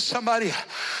preach to somebody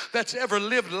that's ever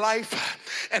lived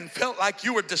life and felt like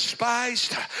you were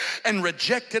despised and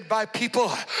rejected by people?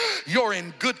 You're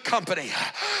in good company.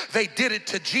 They did it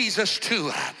to Jesus too.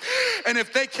 And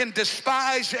if they can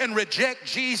despise and reject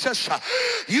Jesus,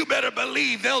 you better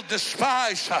believe they'll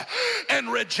despise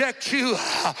and reject you.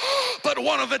 But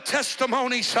one of the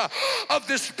testimonies of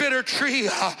this bitter tree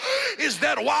is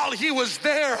that while he was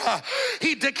there,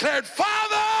 he declared,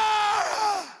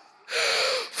 Father,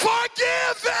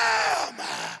 forgive them,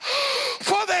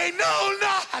 for they know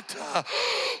not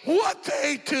what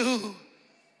they do.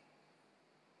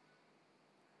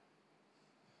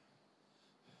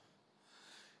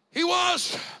 He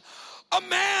was a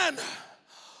man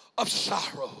of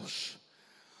sorrows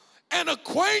and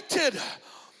acquainted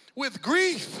with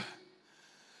grief,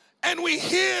 and we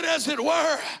hid, as it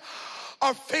were,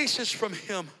 our faces from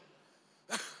him.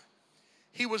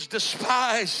 He was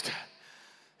despised,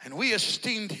 and we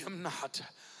esteemed him not.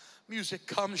 Music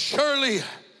comes. Surely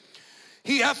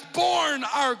he hath borne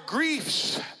our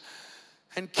griefs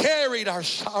and carried our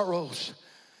sorrows.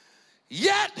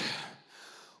 Yet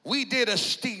we did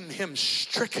esteem him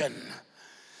stricken,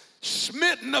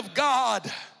 smitten of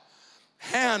God,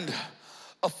 and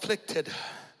afflicted.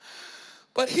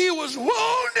 But he was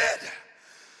wounded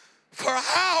for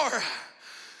our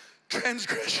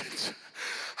transgressions.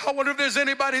 I wonder if there's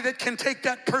anybody that can take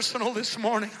that personal this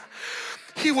morning.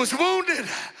 He was wounded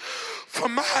for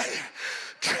my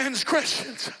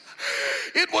transgressions.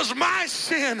 It was my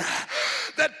sin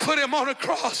that put him on a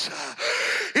cross.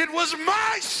 It was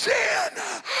my sin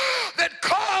that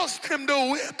caused him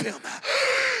to whip him.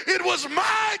 It was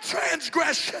my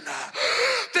transgression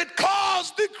that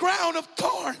caused the crown of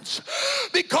thorns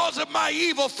because of my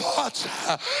evil thoughts,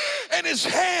 and his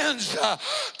hands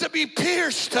to be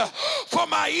pierced for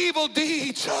my evil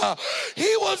deeds.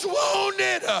 He was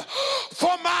wounded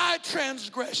for my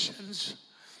transgressions.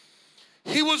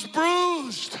 He was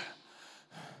bruised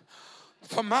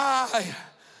for my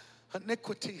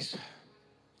iniquities,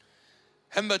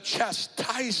 and the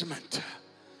chastisement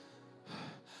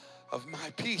of my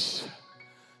peace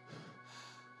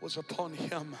was upon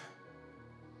him.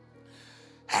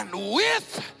 And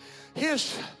with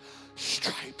his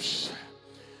stripes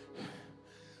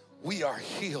we are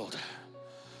healed.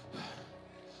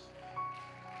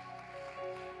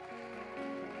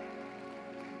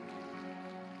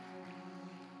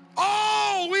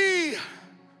 All we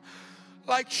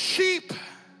like sheep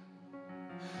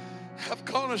have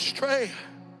gone astray,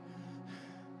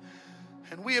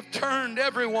 and we have turned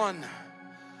everyone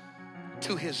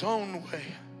to his own way.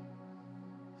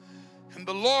 And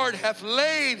the Lord hath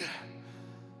laid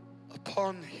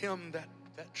upon him,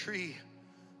 that tree,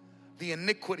 the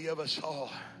iniquity of us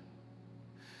all.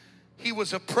 He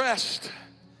was oppressed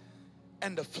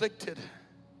and afflicted,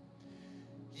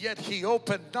 yet he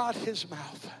opened not his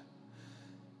mouth.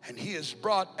 And he is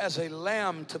brought as a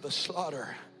lamb to the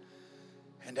slaughter,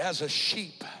 and as a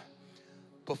sheep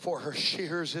before her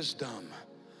shearers is dumb,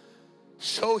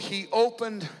 so he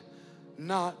opened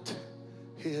not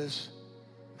his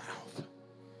mouth.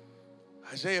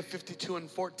 Isaiah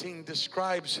 52:14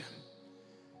 describes him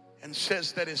and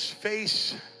says that his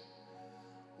face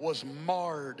was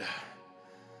marred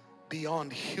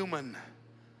beyond human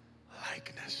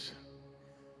likeness.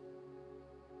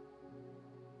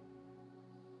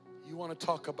 You want to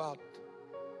talk about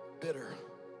bitter?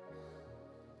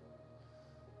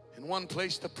 In one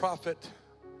place, the prophet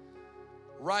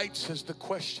writes as the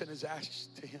question is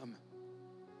asked to him,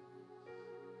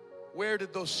 where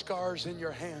did those scars in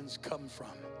your hands come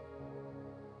from?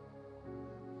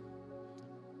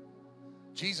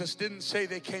 Jesus didn't say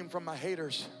they came from my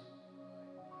haters.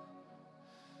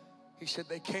 He said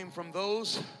they came from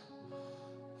those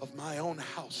of my own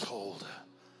household.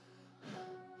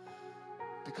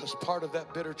 Because part of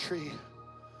that bitter tree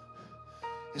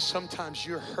is sometimes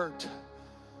you're hurt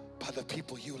by the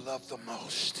people you love the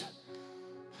most.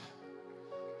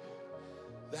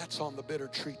 That's on the bitter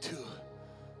tree too.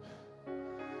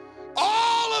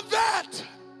 All of that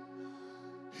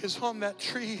is on that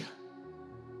tree.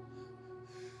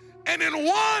 And in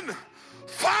one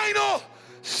final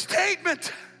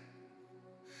statement,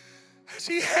 as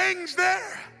he hangs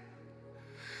there,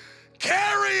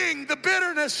 carrying the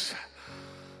bitterness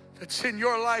that's in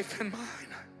your life and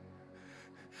mine,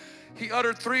 he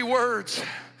uttered 3 words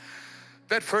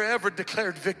that forever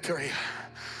declared victory.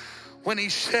 When he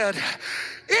said,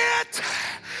 "It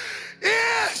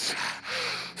is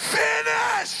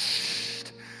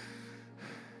finished."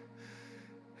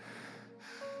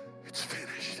 It's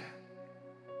finished.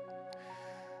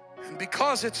 And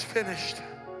because it's finished,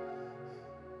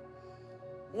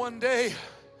 one day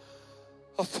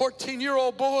a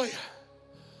 14-year-old boy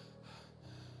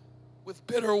with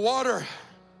bitter water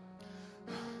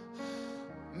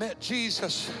met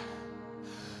Jesus.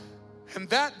 And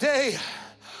that day,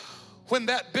 when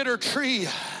that bitter tree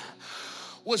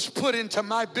was put into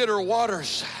my bitter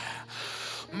waters,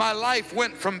 my life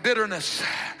went from bitterness,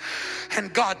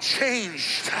 and God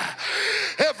changed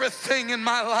everything in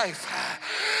my life.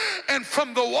 And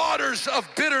from the waters of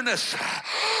bitterness,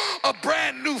 a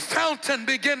brand new fountain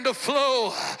began to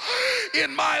flow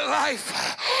in my life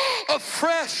of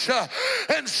fresh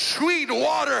and sweet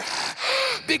water,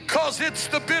 because it's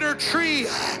the bitter tree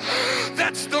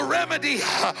that's the remedy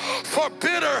for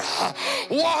bitter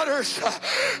waters.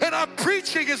 And I'm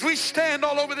preaching as we stand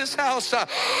all over this house.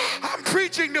 I'm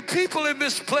preaching to people in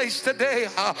this place today.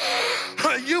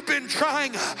 You've been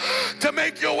trying to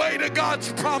make your way to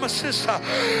God's promises.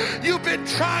 You've been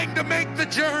trying to make the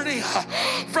journey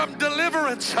from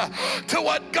deliverance to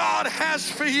what God has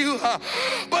for you.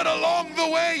 But along the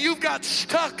way, you've got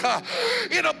stuck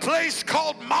in a place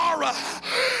called Mara,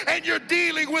 and you're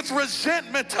dealing with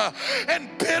resentment and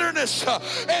bitterness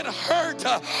and hurt.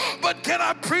 But can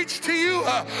I preach to you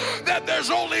that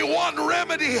there's only one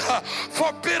remedy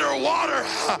for bitter water? water,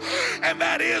 and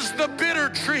that is the bitter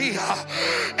tree,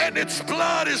 and its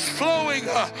blood is flowing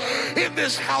in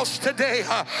this house today.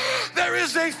 There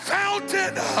is a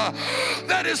fountain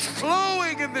that is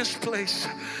flowing in this place.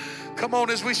 Come on,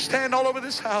 as we stand all over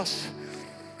this house,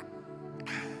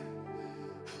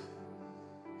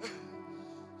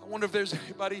 I wonder if there's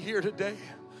anybody here today.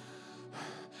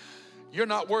 You're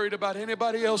not worried about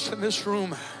anybody else in this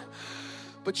room,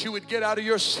 but you would get out of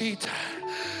your seat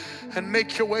and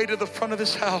make your way to the front of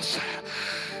this house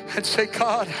and say,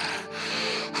 God,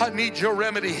 I need your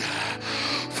remedy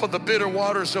for the bitter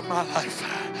waters of my life.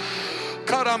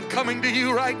 God, I'm coming to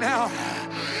you right now,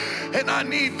 and I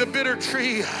need the bitter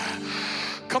tree.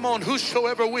 Come on,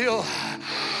 whosoever will.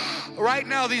 Right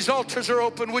now, these altars are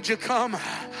open. Would you come?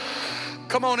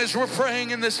 Come on, as we're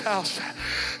praying in this house,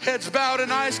 heads bowed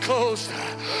and eyes closed.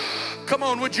 Come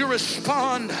on, would you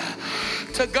respond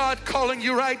to God calling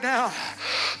you right now?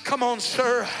 Come on,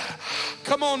 sir.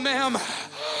 Come on, ma'am.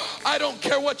 I don't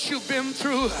care what you've been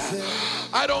through.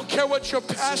 I don't care what your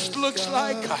past looks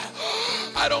like.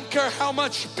 I don't care how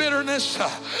much bitterness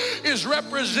is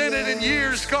represented in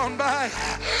years gone by.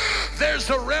 There's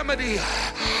a remedy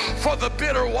for the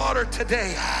bitter water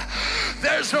today.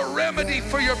 There's a remedy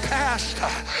for your past,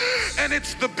 and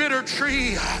it's the bitter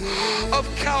tree of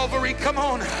Calvary. Come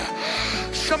on.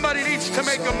 Somebody needs to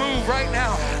make a move right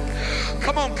now.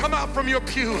 Come on, come out from your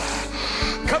pew.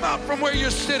 Come out from where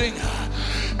you're sitting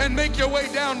and make your way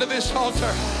down to this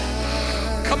altar.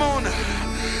 Come on.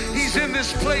 He's in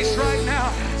this place right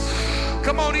now.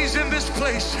 Come on, he's in this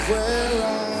place.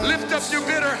 Lift up your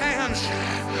bitter hands.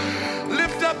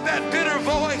 Lift up that bitter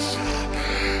voice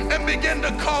and begin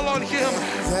to call on him.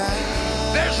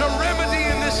 There's a remedy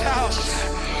in this house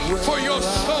for your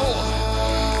soul.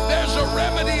 There's a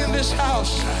remedy in this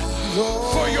house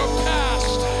for your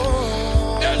past.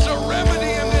 There's a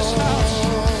remedy in this house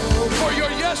for your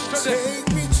yesterday.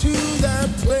 Take me to that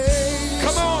place.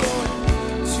 Come on.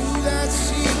 To that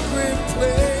secret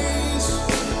place.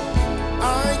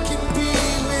 I can be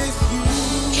with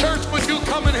you. Church, would you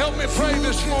come and help me pray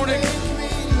this morning?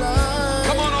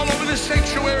 Come on, all over this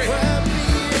sanctuary.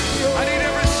 I need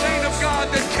every saint of God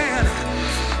that can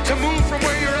to move from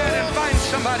where you're at and find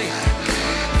somebody.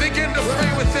 Begin to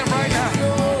pray with them right now.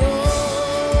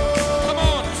 Come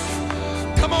on.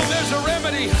 Come on, there's a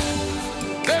remedy.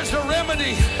 There's a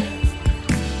remedy.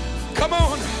 Come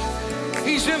on.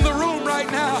 He's in the room right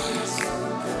now.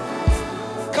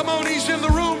 Come on, he's in the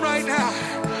room right now.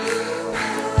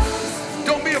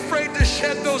 Don't be afraid to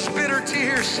shed those bitter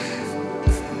tears.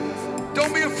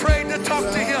 Don't be afraid to talk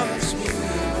to him.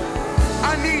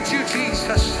 I need you,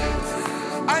 Jesus.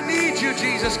 I need you,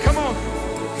 Jesus. Come on.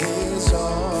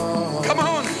 Come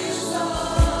on.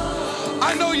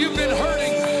 I know you've been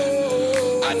hurting.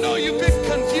 I know you've been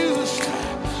confused.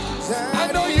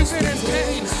 I know you've been in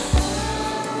pain.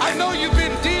 I know you've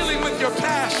been dealing with your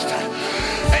past,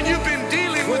 and you've been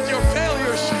dealing with your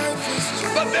failures.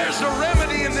 But there's a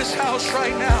remedy in this house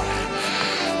right now.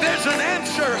 There's an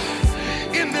answer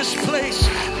in this place.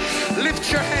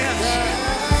 Lift your hands.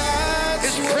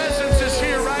 His presence is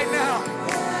here right now.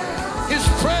 His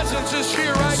presence is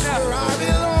here right now.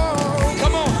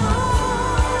 Come on.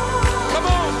 Come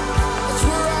on.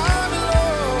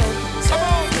 Come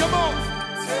on, come on.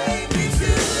 Take me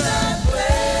to that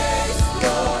place,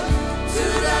 Lord, to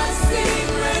that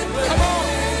secret place. Come on.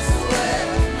 Where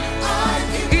I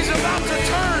can He's about to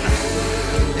turn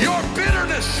your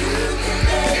bitterness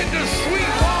into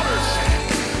sweet waters.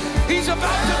 He's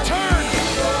about to turn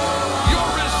your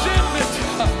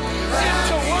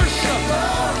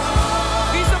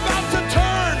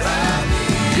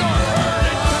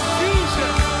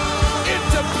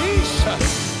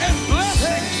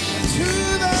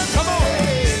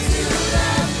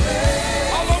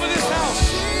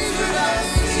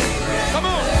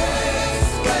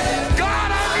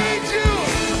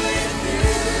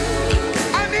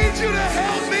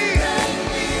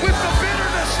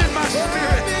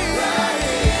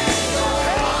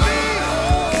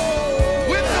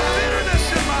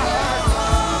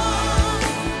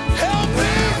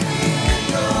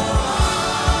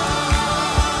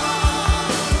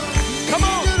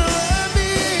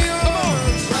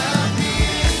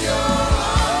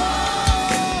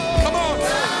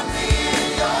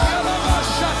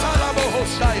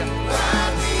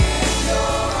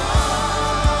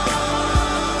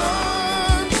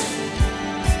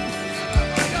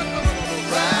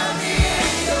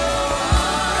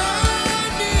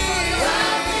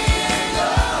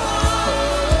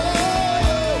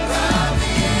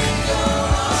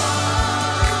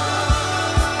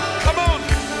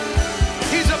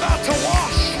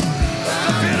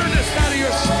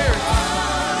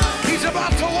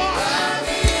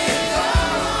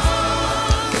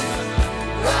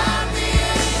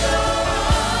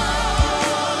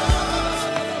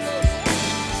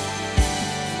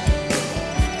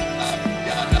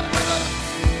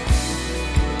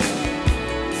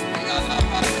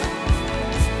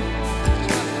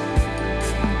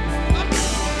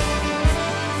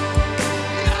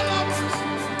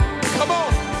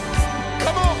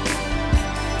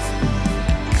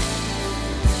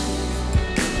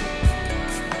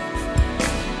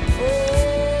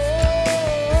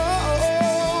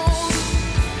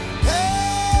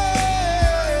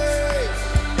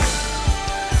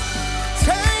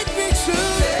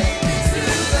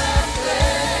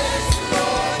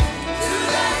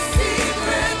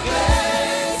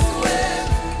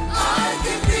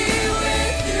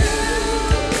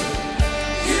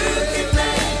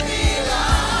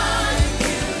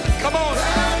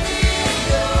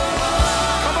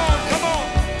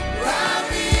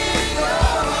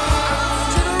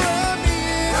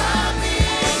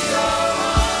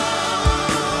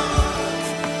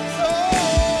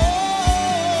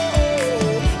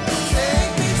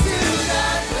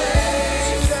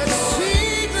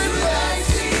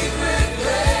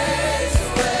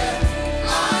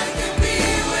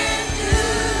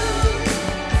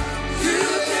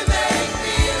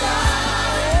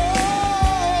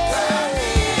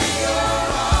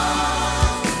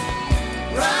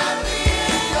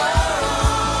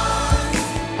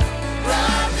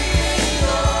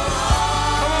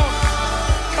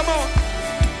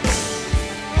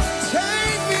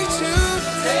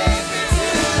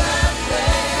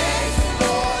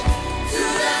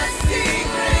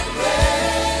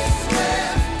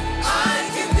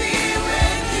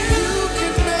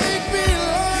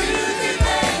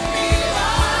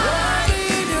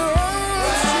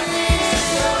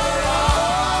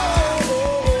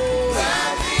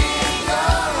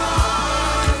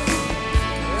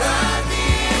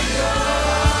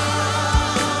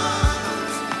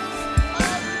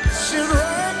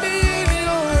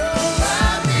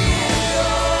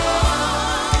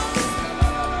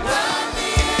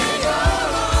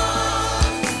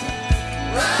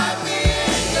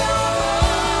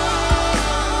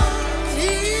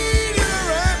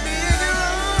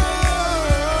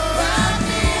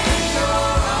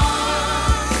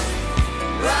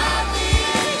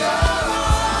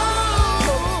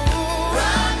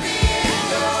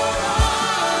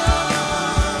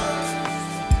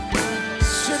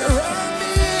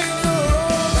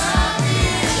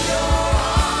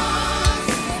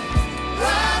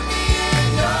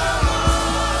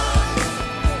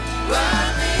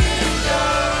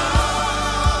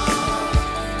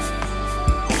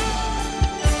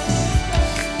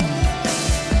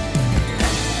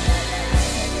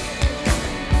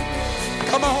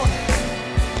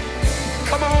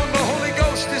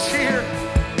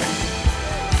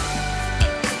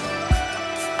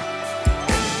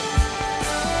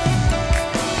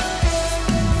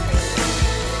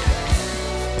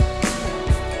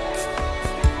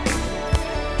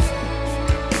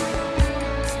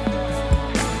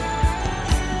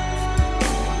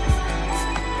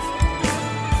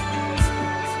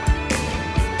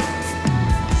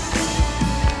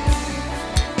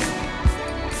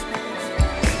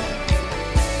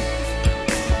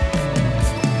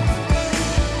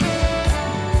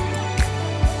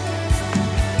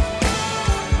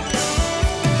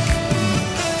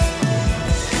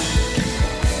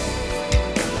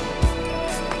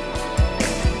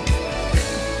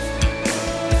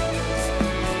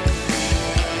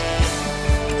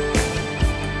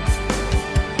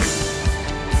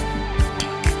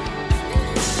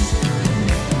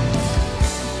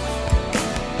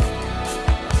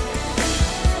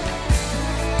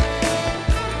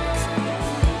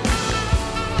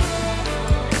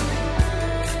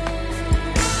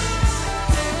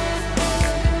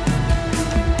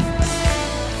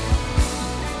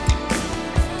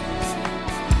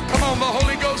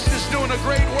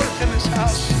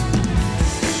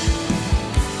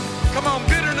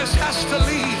has to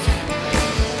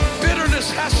leave.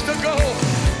 Bitterness has to go.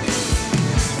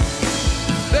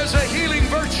 There's a healing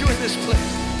virtue in this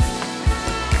place.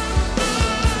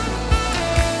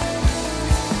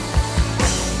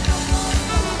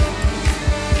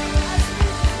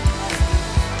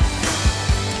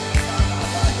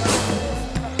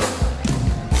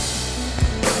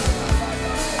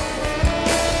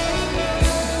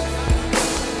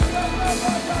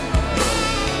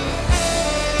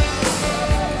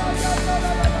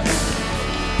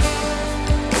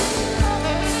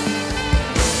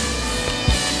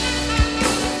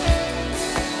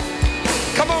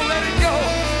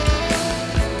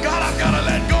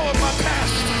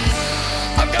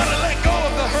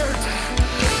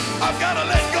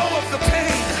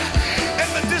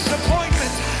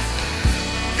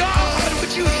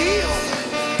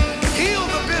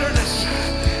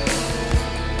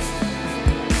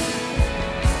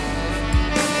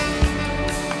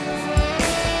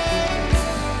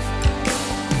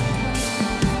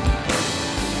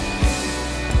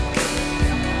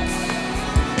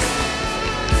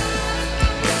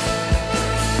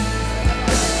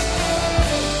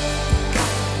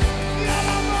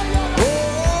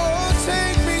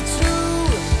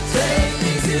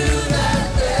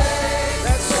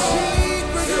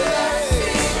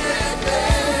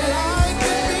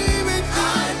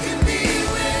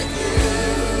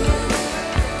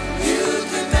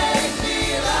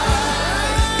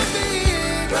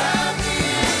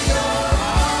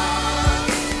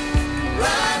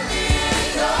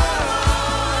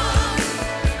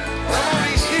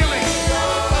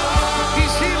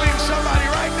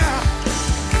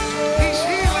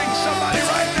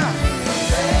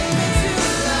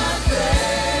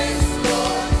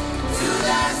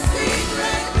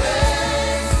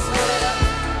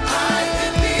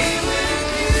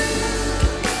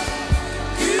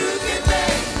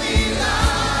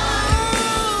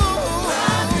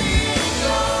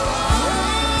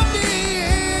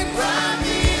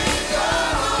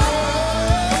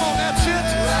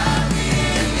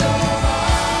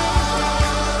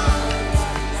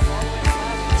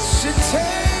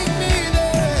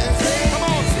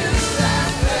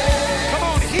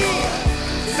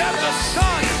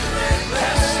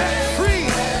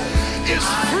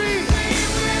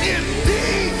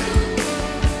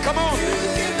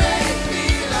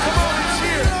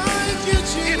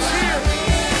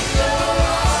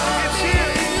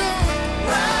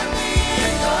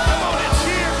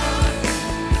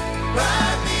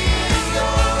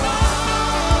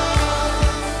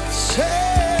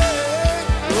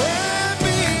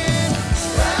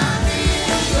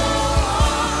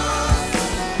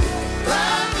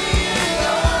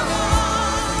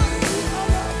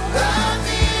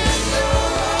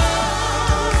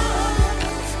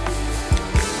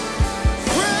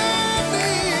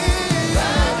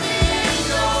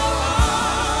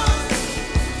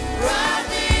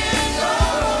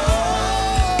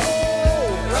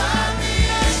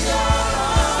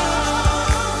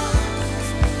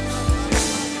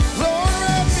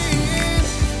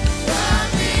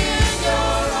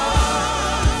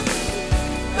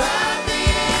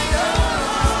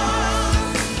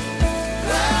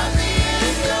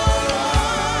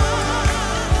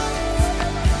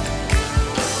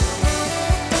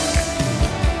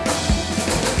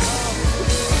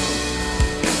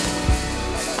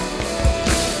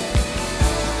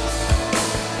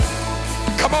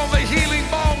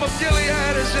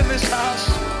 this house.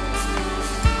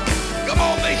 Come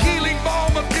on, the healing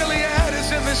balm of Gilead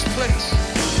is in this place.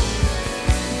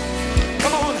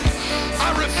 Come on,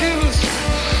 I refuse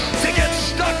to get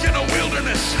stuck in a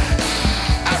wilderness.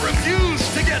 I refuse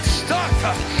to get stuck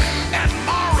and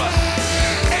marvel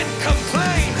and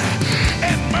complain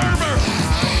and murmur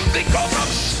because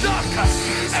I'm stuck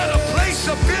at a place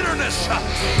of bitterness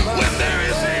when there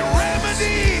is a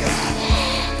remedy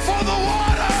for the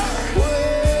water.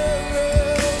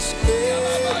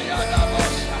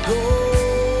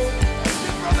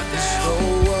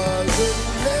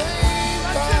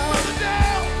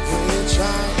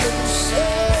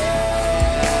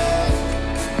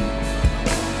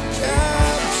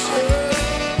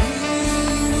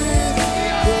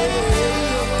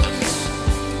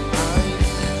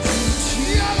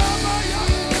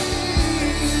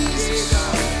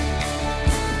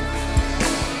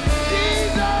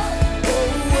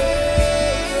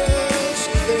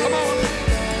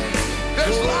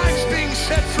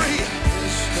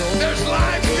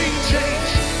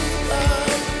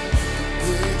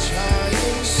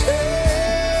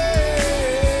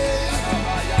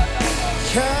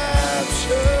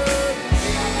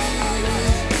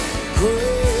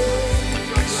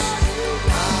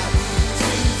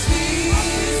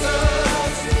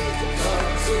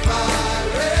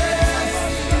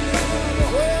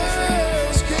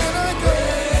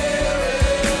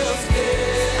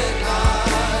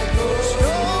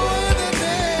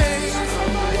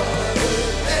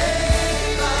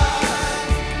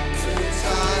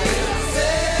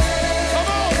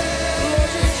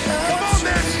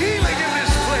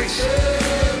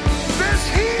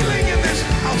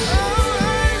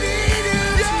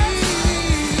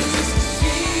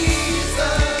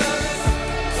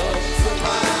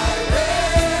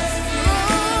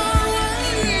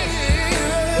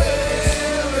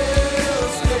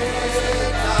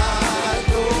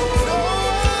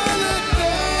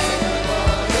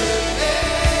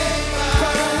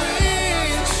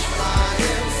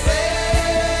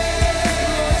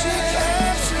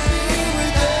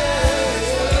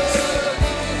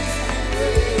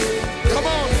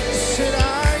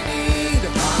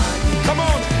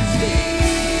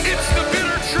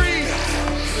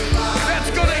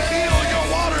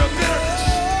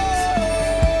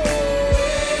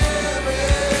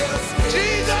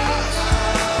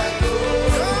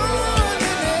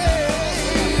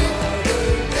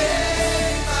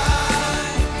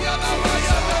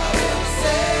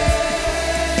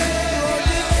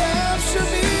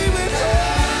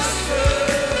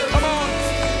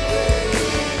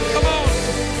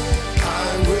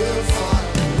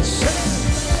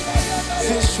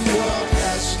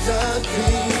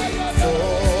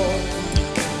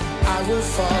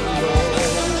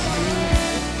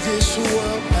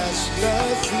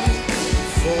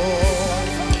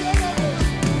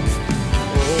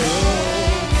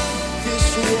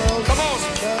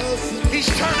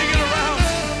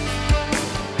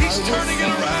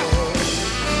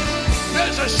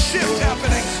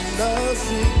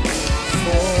 nothing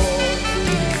for me.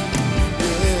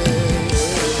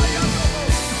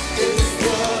 This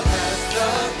world has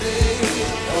nothing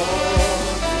for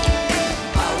me.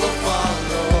 I will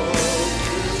follow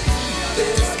you.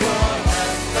 This world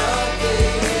has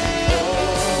nothing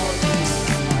for me.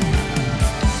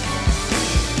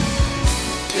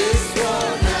 This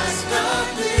world has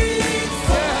nothing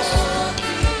for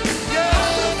me. I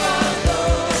will follow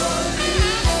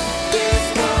you. This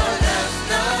world has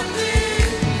nothing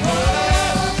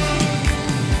for me.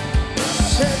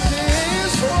 Said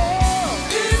this world,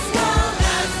 This world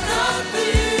has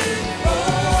nothing for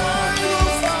I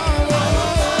will follow.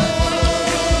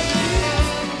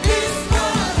 This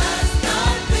world has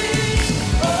nothing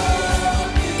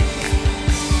for me.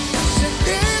 Said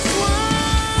this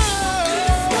world,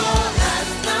 This world has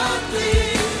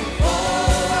nothing for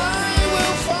I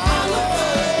will follow.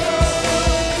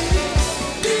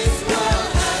 This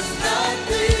world has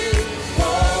nothing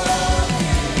for me.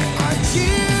 I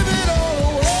give it all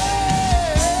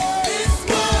away. This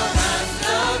world has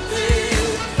nothing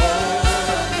for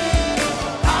me.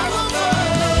 I will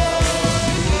follow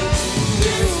you.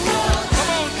 This world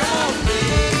has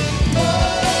nothing for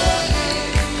me.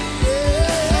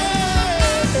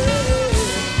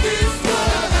 This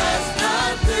world has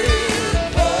nothing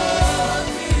for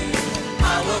me.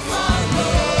 I will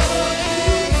follow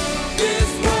you.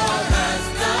 This world has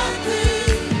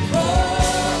nothing for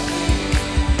me.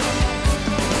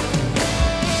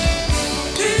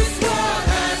 This world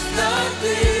has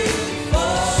nothing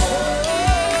for me.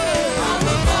 I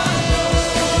will follow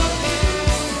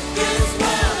you. This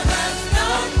world has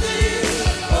nothing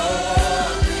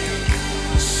for me.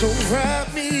 So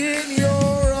wrap me in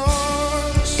your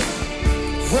arms,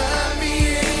 wrap me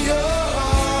in your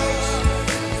arms,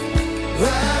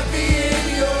 wrap me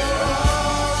in your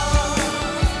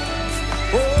arms.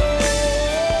 Oh,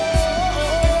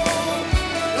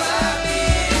 Wrap me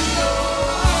in your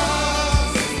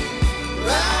arms.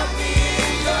 Wrap me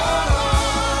in your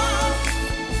arms.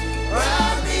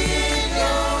 Wrap me in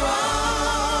your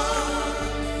arms.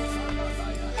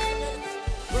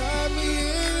 wrap me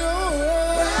in your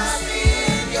Wrap arms. me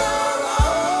in your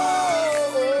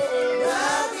arms.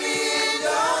 Wrap me in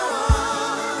your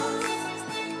arms.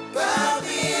 Wrap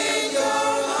me in your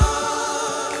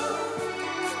arms.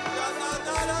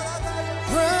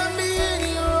 Wrap me in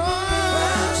your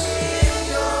arms.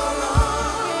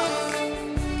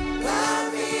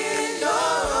 Wrap me in your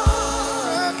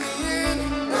Wrap arms. me in.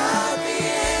 Wrap me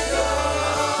in your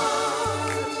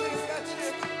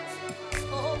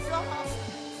Oh God,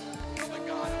 you're the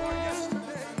God of our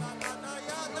yesterday.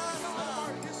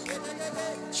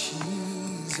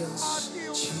 Jesus,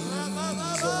 Jesus,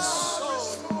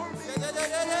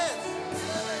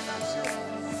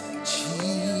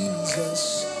 Jesus,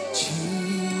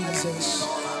 Jesus,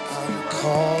 I'm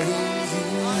calling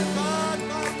you.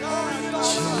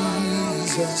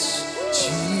 Jesus,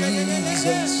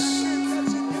 Jesus,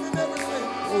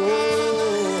 oh,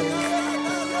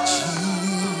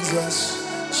 Jesus,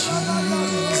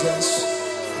 Jesus,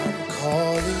 I'm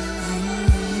calling you.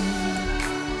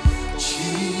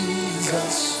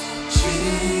 Jesus,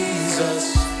 Jesus,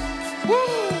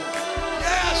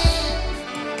 Yes.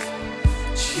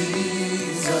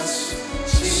 Jesus,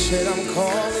 said I'm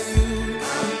calling you.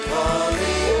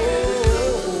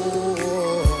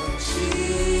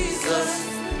 Jesus,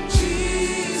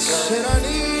 Jesus, Said I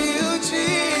need you,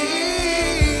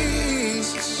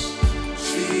 Jesus.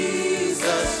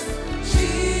 Jesus,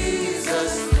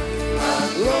 Jesus.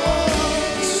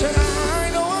 Lord, said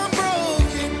I know I'm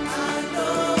broken.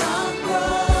 I'm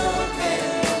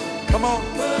broken, Come on.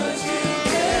 but you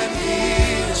can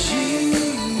heal.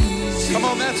 Jesus, Come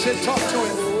on, that's it. Talk to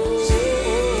him.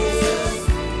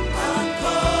 I'm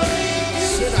calling you.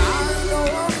 said I know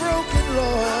I'm broken,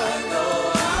 Lord.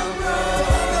 But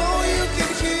I know you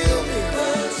can heal me.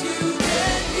 But you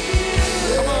can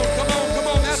heal. Come on, come on, come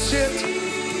on. That's it.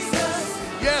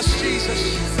 Yes, Jesus.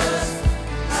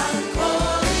 I'm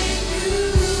calling you.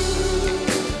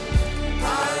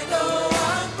 I know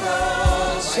I'm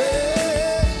broken,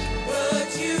 Said but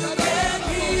you can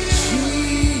heal.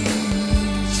 Jesus,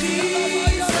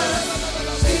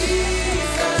 Jesus,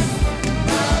 Jesus.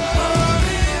 I'm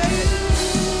calling you.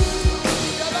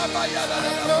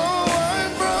 I know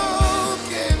I'm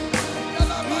broken,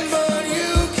 but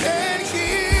you can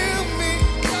heal me.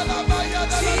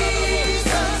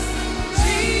 Jesus,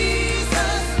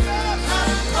 Jesus,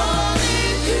 I'm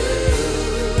calling you.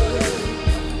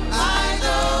 I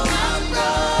know I'm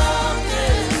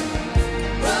broken,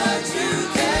 but you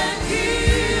can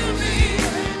heal me.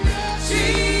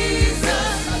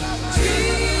 Jesus,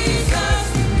 Jesus,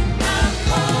 I'm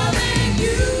calling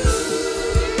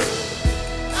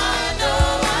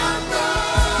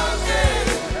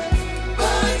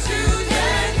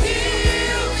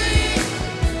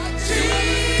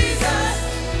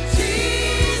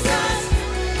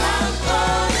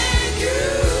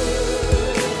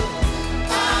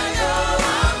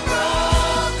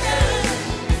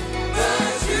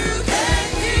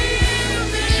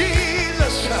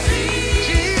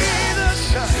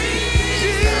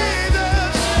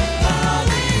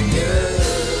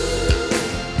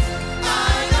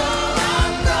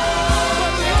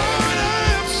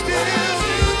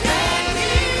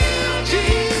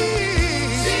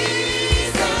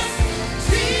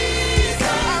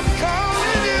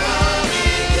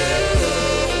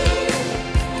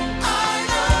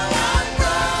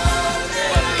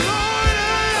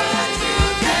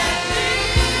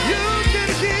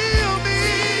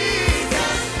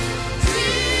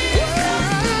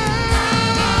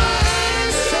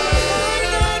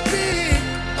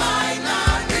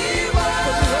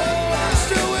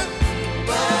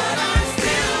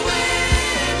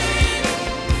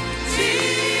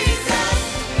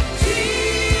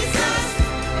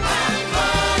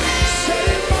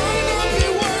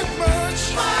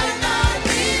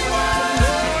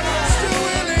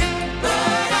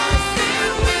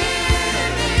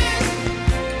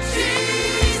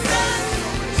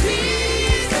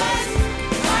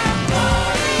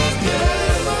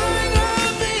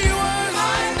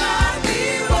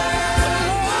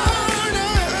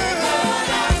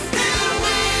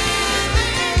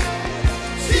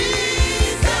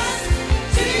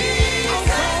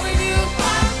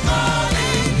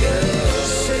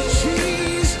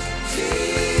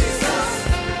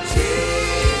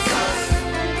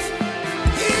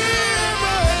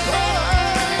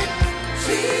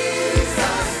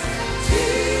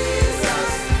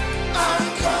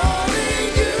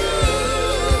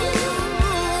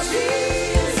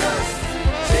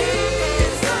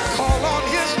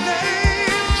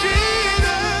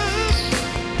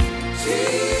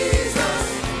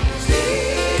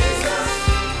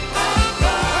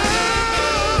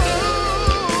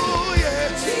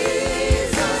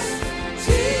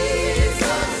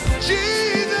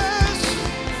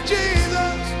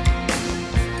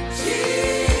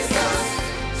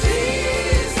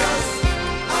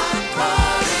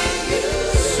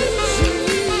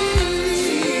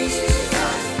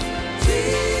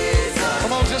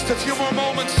a few more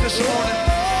moments this morning.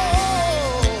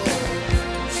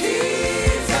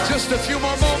 Just a few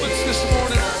more moments this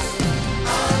morning.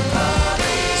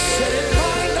 Said it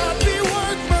might not be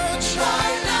worth much,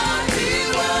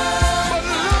 But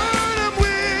Lord, I'm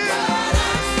with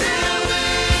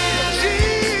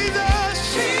Jesus.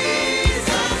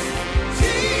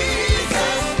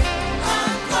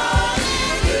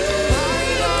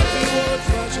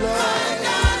 might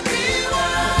not be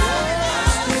worth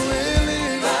much,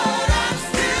 Lord.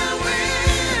 Still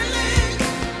willing.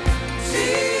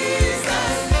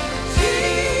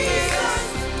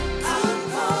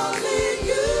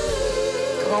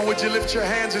 Come on, would you lift your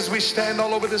hands as we stand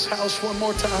all over this house one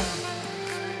more time?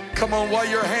 Come on, while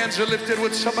your hands are lifted,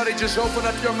 would somebody just open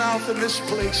up your mouth in this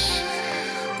place?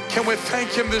 Can we thank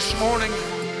him this morning?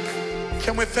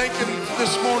 Can we thank him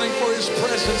this morning for his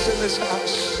presence in this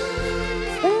house?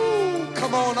 Woo,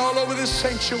 come on, all over this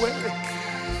sanctuary.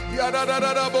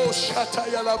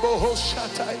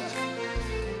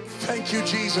 Thank you,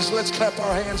 Jesus. Let's clap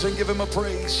our hands and give him a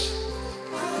praise.